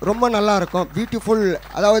கேட்டிருப்பீங்க. ரொம்ப நல்லாயிருக்கும், பியூட்டிஃபுல்.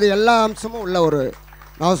 அதாவது எல்லா அம்சமும் உள்ள ஒரு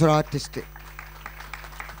நாதஸ்வரம் ஆர்டிஸ்ட்டு.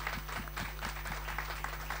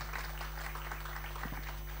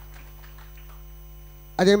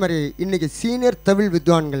 அதே மாதிரி இன்றைக்கி சீனியர் தமிழ்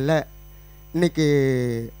வித்வான்களில் இன்றைக்கி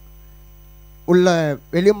உள்ள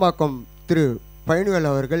வெளியம்பாக்கம் திரு பழனிவேல்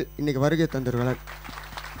அவர்கள் இன்றைக்கி வருகை தந்திருக்கிறார்.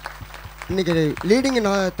 இன்றைக்கி லீடிங்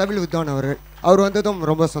தமிழ் வித்வான் அவர் வந்ததும்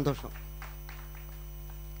ரொம்ப சந்தோஷம்.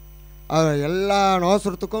 அவர் எல்லா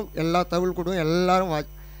நாதஸ்வரத்துக்கும் எல்லா தமிழ் கூடவும் எல்லோரும்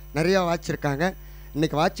நிறையா வாச்சிருக்காங்க.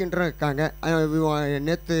 இன்றைக்கி வாட்சின்றும் இருக்காங்க.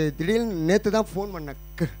 நேற்று தான் ஃபோன் பண்ண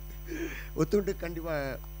ஒத்துக்கிட்டு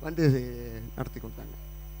கண்டிப்பாக வந்து நடத்தி கொடுத்தாங்க.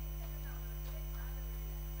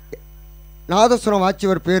 நாதஸ்வரம்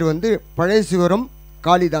வாட்சியவர் பேர் வந்து பழைய சிவரம்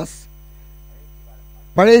காளிதாஸ்.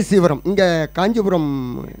 பழைய சிவரம் இங்கே காஞ்சிபுரம்.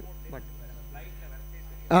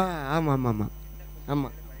 ஆமாம் ஆமாம் ஆமாம்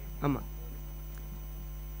ஆமாம் ஆமாம்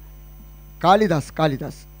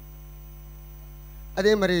காளிதாஸ்.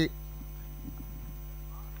 அதே மாதிரி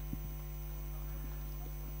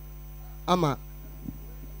ஆமாம்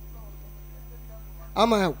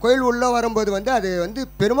ஆமாம், கோயில் உள்ளே வரும்போது வந்து அது வந்து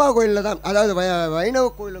பெருமாள் கோயிலில் தான், அதாவது வைணவ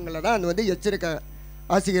கோயிலுங்களில் தான் அது வந்து எச்சரிக்கை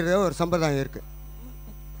வாசிக்கிற ஒரு சம்பிரதாயம் இருக்குது.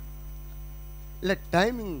 இல்லை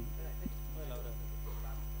டைமிங்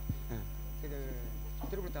இது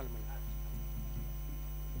திருப்பத்தாழ்மை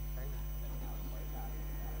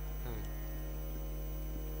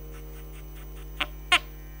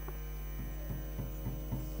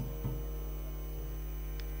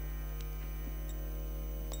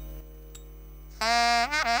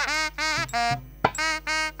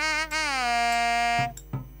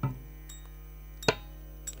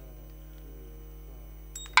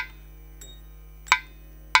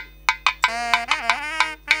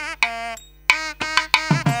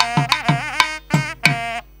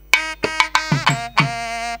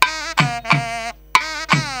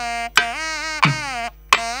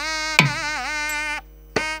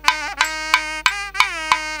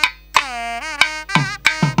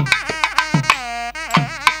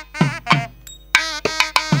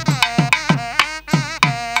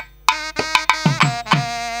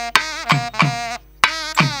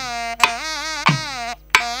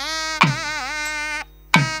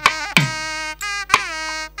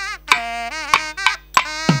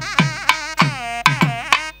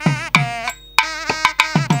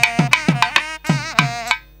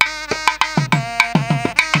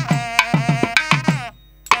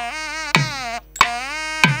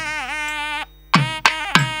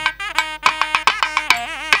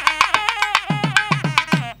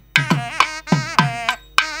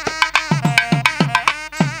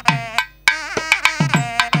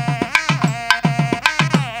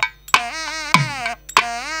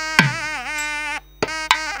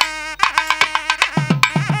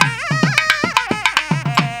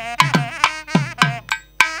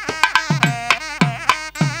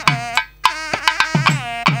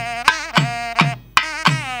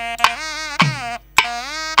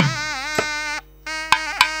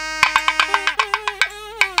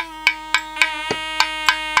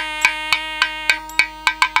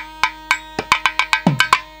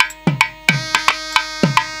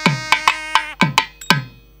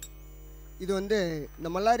இது வந்து இந்த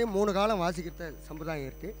மல்லாரி 3 காலம் வாசிக்கிற சம்பிரதாயம்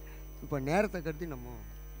இருக்குது. இப்போ நேரத்தை கருதி நம்ம.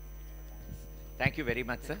 Thank you very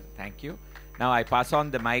much, sir. Thank you. Now I pass on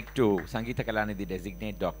the mic to Sangeeta Kalanidhi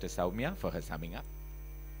designate Dr. Soumya for her summing up.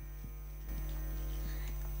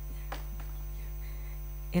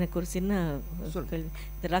 எனக்கு ஒரு சின்ன கேள்வி.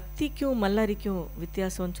 இந்த ரக்திக்கும் மல்லாரிக்கும்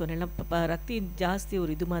வித்தியாசம்னு சொன்னேன்னா, ரக்தி ஜாஸ்தி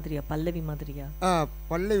ஒரு இது மாதிரியா, பல்லவி மாதிரியா?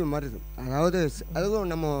 பல்லவி மாதிரி. அதாவது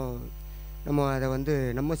அதுவும் நம்ம அதை வந்து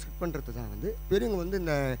நம்ம செட் பண்ணுறது தான் வந்து பெரியவங்க வந்து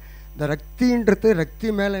இந்த ரக்தின்றது ரக்தி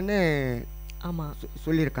மேலேன்னு ஆமாம்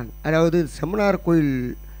சொல்லியிருக்காங்க. அதாவது செம்மனார் கோயில்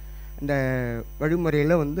இந்த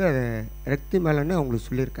வழிமுறையில் வந்து அதை ரக்தி மேலேன்னு அவங்களுக்கு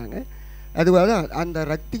சொல்லியிருக்காங்க. அதுவாக அந்த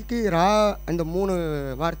ரக்திக்கு அந்த 3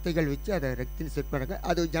 வார்த்தைகள் வச்சு அதை ரக்தின்னு செட் பண்ணுறாங்க.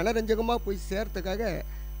 அது ஜனரஞ்சகமாக போய் சேர்த்துக்காக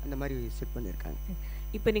அந்த மாதிரி செட் பண்ணியிருக்காங்க.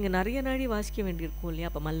 இப்போ நீங்கள் நிறைய நாடி வாசிக்க வேண்டியிருக்கும் இல்லையா?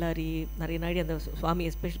 அப்போ மல்லாரி நிறைய நாடி அந்த சுவாமி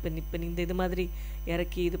எஸ்பெஷல் இப்போ இந்த இது மாதிரி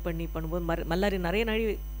இறக்கி இது பண்ணும்போது மல்லாரி நிறைய நாடி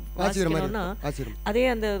வாசிக்கணும்னா அதே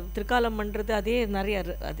அந்த திருக்காலம் பண்ணுறது அதே நிறைய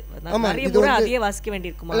முறை அதே வாசிக்க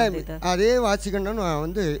வேண்டியிருக்குமா? அதே வாசிக்கணும்னு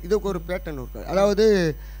வந்து இதுக்கு ஒரு பேட்டர்ன் இருக்குது. அதாவது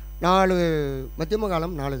 4 மத்தியம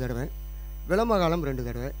காலம் 4 தடவை, விளம காலம் 2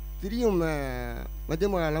 தடவை, திரியும்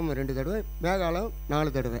மத்தியம காலம் 2 தடவை, மேகாலம்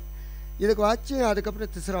 4 தடவை. இதுக்கு வாட்சி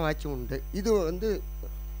அதுக்கப்புறம் திசரம் வாட்சி உண்டு. இது வந்து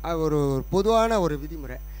ஒரு பொதுவான ஒரு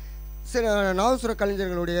விதிமுறை. சில நாகசுர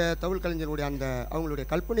கலைஞர்களுடைய தமிழ் கலைஞர்களுடைய அந்த அவங்களுடைய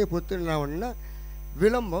கல்பனையை பொறுத்து என்ன ஒன்றுனா,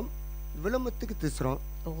 விளம்பத்துக்கு திசரம்,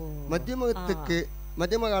 மத்தியமத்துக்கு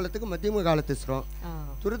மத்தியம காலத்துக்கு மத்தியம கால திசரம்,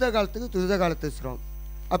 துரித காலத்துக்கு துரித கால திசரம்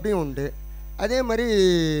அப்படியும் உண்டு. அதே மாதிரி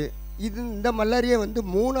இந்த மல்லாரியை வந்து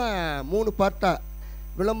 3 பார்ட்டாக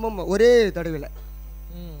விளம்பம் ஒரே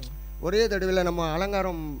தடவையில் நம்ம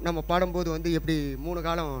அலங்காரம் நம்ம பாடும்போது வந்து எப்படி 3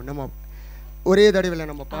 காலம் நம்ம ஒரே தடவையில்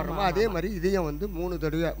நம்ம பாடுறோமோ அதே மாதிரி இதையும் வந்து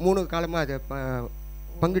 3 காலமாக அதை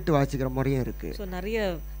பங்கிட்டு வாசிக்கிற முறையும் இருக்குது. ஸோ நிறைய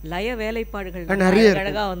லய வேலைப்பாடுகள் நிறைய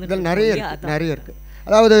இருக்குது.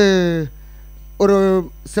 அதாவது ஒரு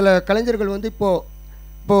சில கலைஞர்கள் வந்து இப்போது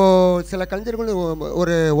சில கலைஞர்கள்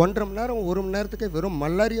ஒரு 1.5 மணி நேரம் 1 மணி நேரத்துக்கு வெறும்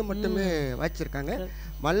மல்லாரியை மட்டுமே வாசிச்சிருக்காங்க.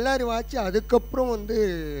 மல்லாரி வாட்சி அதுக்கப்புறம் வந்து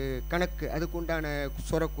கணக்கு அதுக்கு உண்டான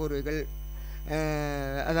சொரக்கூறுகள்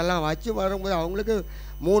அதெல்லாம் வாட்சி வரும்போது அவங்களுக்கு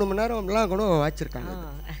 3 மணி நேரம்லாம் கூட வாச்சிருக்காங்க.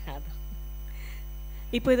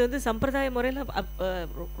 இப்போ இது வந்து சம்பிரதாய முறையில்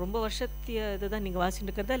ரொம்ப வருஷத்திய இதுதான் நீங்கள் வாசிட்டு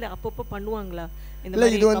இருக்கிறதா இல்லை அப்பப்போ பண்ணுவாங்களா? இல்லை,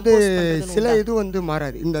 இது வந்து சில இது வந்து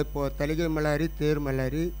மாறாது. இந்த இப்போ தலிகை மல்லாரி, தேர்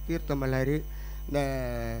மல்லாரி, தீர்த்த மல்லாரி, இந்த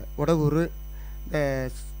உடகூர், இந்த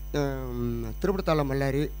திருப்பத்தாள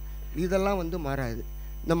மல்லாரி இதெல்லாம் வந்து மாறாது.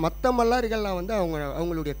 இந்த மற்ற மல்லாரிகள்லாம் வந்து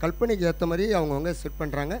அவங்களுடைய கற்பனைக்கு ஏற்ற மாதிரி அவங்கவுங்க செட்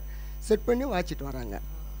பண்ணுறாங்க, செட் பண்ணி வாச்சிட்டு வராங்க.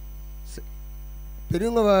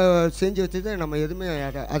 பெரியவங்க செஞ்சு வச்சது நம்ம எதுவுமே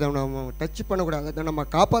அதை நம்ம டச் பண்ணக்கூடாது, அதை நம்ம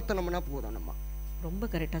காப்பாற்றினோம்னா போதும். நம்ம ரொம்ப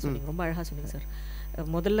கரெக்டாக சொன்னீங்க, ரொம்ப அழகாக சொன்னீங்க சார்.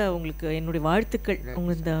 முதல்ல உங்களுக்கு என்னுடைய வாழ்த்துக்கள்.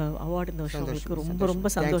 உங்கள் இந்த அவார்டு இந்த வருஷம் உங்களுக்கு ரொம்ப ரொம்ப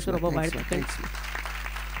சந்தோஷம், ரொம்ப வாழ்த்துக்கள்.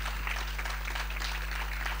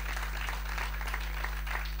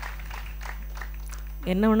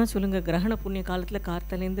 என்ன வேணால் சொல்லுங்கள், கிரகண புண்ணிய காலத்தில்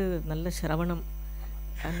கார்த்தாலேருந்து நல்ல சிரவணம்,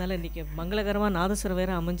 அதனால் இன்றைக்கி மங்களகரமாக நாதஸ்வரம்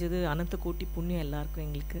வேறு அமைஞ்சது. அனந்த கோட்டி புண்ணியம் எல்லாருக்கும்.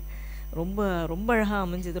 எங்களுக்கு ரொம்ப ரொம்ப அழகாக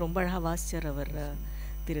அமைஞ்சது, ரொம்ப அழகாக வாசிச்சார் அவர்.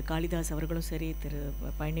 திரு காளிதாஸ் அவர்களும் சரி, திரு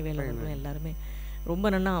பழனிவேல் அவர்களும் எல்லாருமே ரொம்ப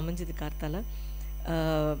நல்லா அமைஞ்சது கார்த்தால.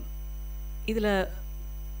 இதில்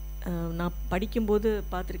நான் படிக்கும்போது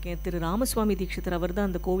பார்த்துருக்கேன், திரு ராமசுவாமி தீட்சிதர் அவர் தான்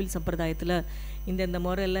அந்த கோவில் சம்பிரதாயத்தில் இந்தந்த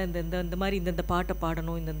முறையில் இந்த மாதிரி இந்தந்த பாட்டை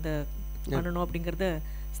பாடணும், இந்தந்த பண்ணணும் அப்படிங்கிறத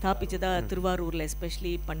ஸ்தாபிச்சதா, திருவாரூரில்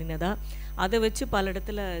எஸ்பெஷலி பண்ணினதா, அதை வச்சு பல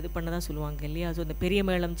இடத்துல இது பண்ணதான் சொல்லுவாங்க இல்லையா. ஸோ அந்த பெரிய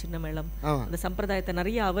மேளம் சின்ன மேளம் அந்த சம்பிரதாயத்தை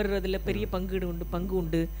நிறைய அவர் அதில் பெரிய பங்கு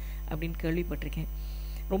உண்டு அப்படின்னு கேள்விப்பட்டிருக்கேன்.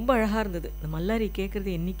 ரொம்ப அழகாக இருந்தது. இந்த மல்லாரி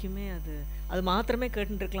கேட்குறது என்றைக்குமே அது மாத்திரமே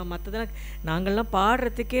கேட்டுருக்கலாம். மற்றதெல்லாம் நாங்கள்லாம்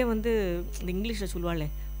பாடுறதுக்கே வந்து இந்த இங்கிலீஷில் சொல்லுவாளே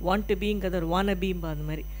வாண்ட் டு பீங்கிறத வான பீம்பா,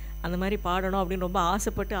 அந்த மாதிரி பாடணும் அப்படின்னு ரொம்ப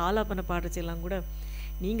ஆசைப்பட்டு ஆலாப்பனை பாடுறச்செல்லாம் கூட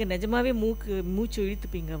நீங்கள் நிஜமாவே மூச்சு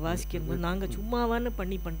இழுத்துப்பீங்க வாசிக்கும்போது. நாங்கள் சும்மாவான்னு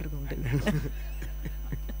பண்ணுறது உண்டு.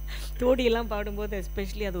 தோடியெல்லாம் பாடும்போது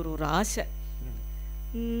எஸ்பெஷலி அது ஒரு ஆசை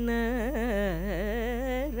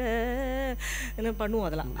என்ன பண்ணுவோம்.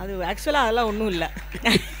 அதெல்லாம் அது ஆக்சுவலாக அதெல்லாம் ஒன்றும் இல்லை.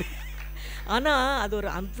 ஆனால் அது ஒரு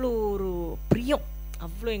அவ்வளோ ஒரு பிரியம்,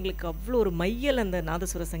 அவ்வளோ எங்களுக்கு அவ்வளோ ஒரு மையல் அந்த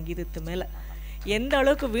நாதஸ்வர சங்கீதத்து மேலே. எந்த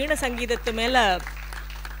அளவுக்கு வீணை சங்கீதத்து மேலே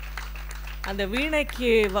அந்த வீணைக்கு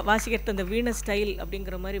வாசிக்கிறது அந்த வீணை ஸ்டைல்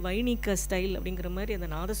அப்படிங்கிற மாதிரி, வைணிக்க ஸ்டைல் அப்படிங்கிற மாதிரி அந்த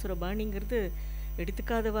நாதஸ்வர பாணிங்கிறது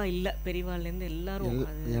எடுத்துக்காதவா இல்லை. பெரியவாள்லேருந்து எல்லாரும்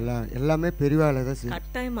எல்லாமே பெரியவாள் தான்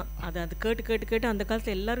கட்டாயமாக அது கேட்டு அந்த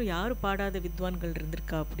காலத்தில் எல்லாரும் யாரும் பாடாத வித்வான்கள்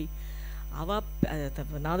இருந்திருக்கா. அப்படி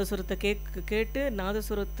நாதஸ்வரத்தை கேட்டு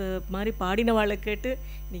நாதஸ்வரத்தை மாதிரி பாடினவாளை கேட்டு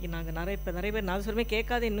இன்னைக்கு நாங்கள் நிறைய பேர் நாதஸ்வரமே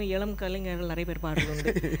கேட்காத இன்னும் இளம் கலைஞர்கள் நிறைய பேர் பாடுறது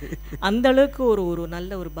உண்டு. அந்த அளவுக்கு ஒரு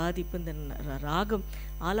நல்ல ஒரு பாதிப்பு இந்த ராகம்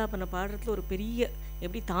ஆலாபனை பாடுறதுல ஒரு பெரிய,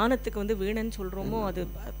 எப்படி தானத்துக்கு வந்து வீணைன்னு சொல்கிறோமோ அது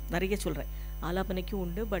நிறைய சொல்கிறேன், ஆலாபனைக்கும்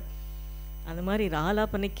உண்டு. பட் அந்த மாதிரி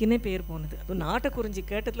ஆலாபனைக்குன்னே பேர் போனது. அதுவும் நாட்டக்குறிஞ்சி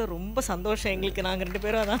கேட்டதுல ரொம்ப சந்தோஷம் எங்களுக்கு. நாங்கள் 2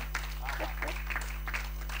 பேரும் அதான்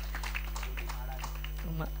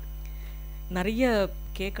ஆமாம் நிறைய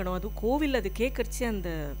கேட்கணும். அதுவும் கோவில் அது கேட்கறச்சு அந்த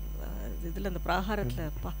இதில் அந்த பிராகாரத்தில்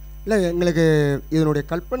இல்லை, எங்களுக்கு இதனுடைய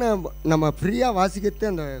கல்பனை நம்ம ஃப்ரீயாக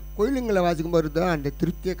வாசிக்கிறது அந்த கோயிலுங்களை வாசிக்கும்போது தான் அந்த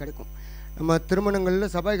திருப்தியே கிடைக்கும். நம்ம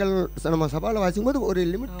திருமணங்களில் சபைகள் நம்ம சபாவில் வாசிக்கும்போது ஒரு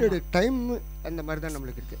லிமிட்டடு டைம் அந்த மாதிரி தான்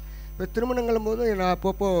நம்மளுக்கு இருக்குது. இப்போ திருமணங்களும் போது நான்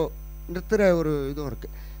அப்பப்போ நிறுத்துகிற ஒரு இதுவும்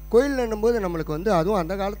இருக்குது. கோயிலில் போது நம்மளுக்கு வந்து அதுவும்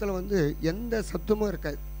அந்த காலத்தில் வந்து எந்த சத்தமும்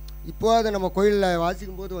இருக்காது. இப்போ அதை நம்ம கோயிலில்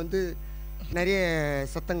வாசிக்கும்போது வந்து நிறைய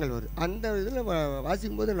சத்தங்கள் வருது. அந்த இதில்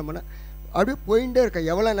வாசிக்கும்போது நம்ம அப்படியே போயிட்டே இருக்க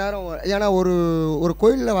எவ்வளோ நேரம். ஏன்னா ஒரு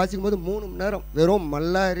கோயிலில் வாசிக்கும்போது 3 மணி நேரம் வெறும்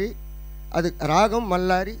மல்லாரி, அது ராகம்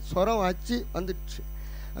மல்லாரி ஸ்வரம் ஆச்சு வந்துடுச்சு,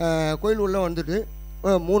 கோயில் உள்ளே வந்துட்டு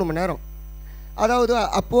 3 மணி நேரம். அதாவது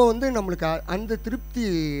அப்போது வந்து நம்மளுக்கு அந்த திருப்தி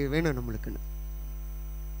வேணும் நம்மளுக்குன்னு.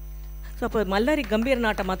 ஸோ அப்போ மல்லாரி கம்பீர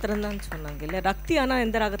நாட்டம் மாத்திரம்தான் சொன்னாங்க இல்லை. ரக்தி ஆனால்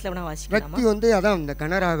எந்த ராகத்தில் வேணால் வாசிக்கலாம். ரக்தி வந்து அதான் இந்த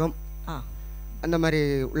கனராகம் அந்த மாதிரி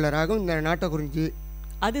உள்ள ராகம். இந்த நாட்டக்குறிஞ்சி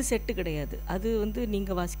அது செட்டு கிடையாது, அது வந்து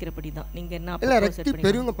நீங்கள் வாசிக்கிறபடி தான். நீங்கள் என்ன இல்லை ரக்தி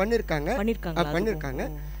பெரியவங்க பண்ணியிருக்காங்க.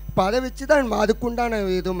 இப்போ அதை வச்சு தான் அதுக்குண்டான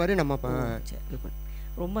இது மாதிரி நம்ம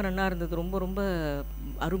ரொம்ப நல்லா இருந்தது. ரொம்ப ரொம்ப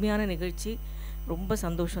அருமையான நிகழ்ச்சி. ரொம்ப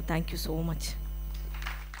சந்தோஷம். Thank you so much.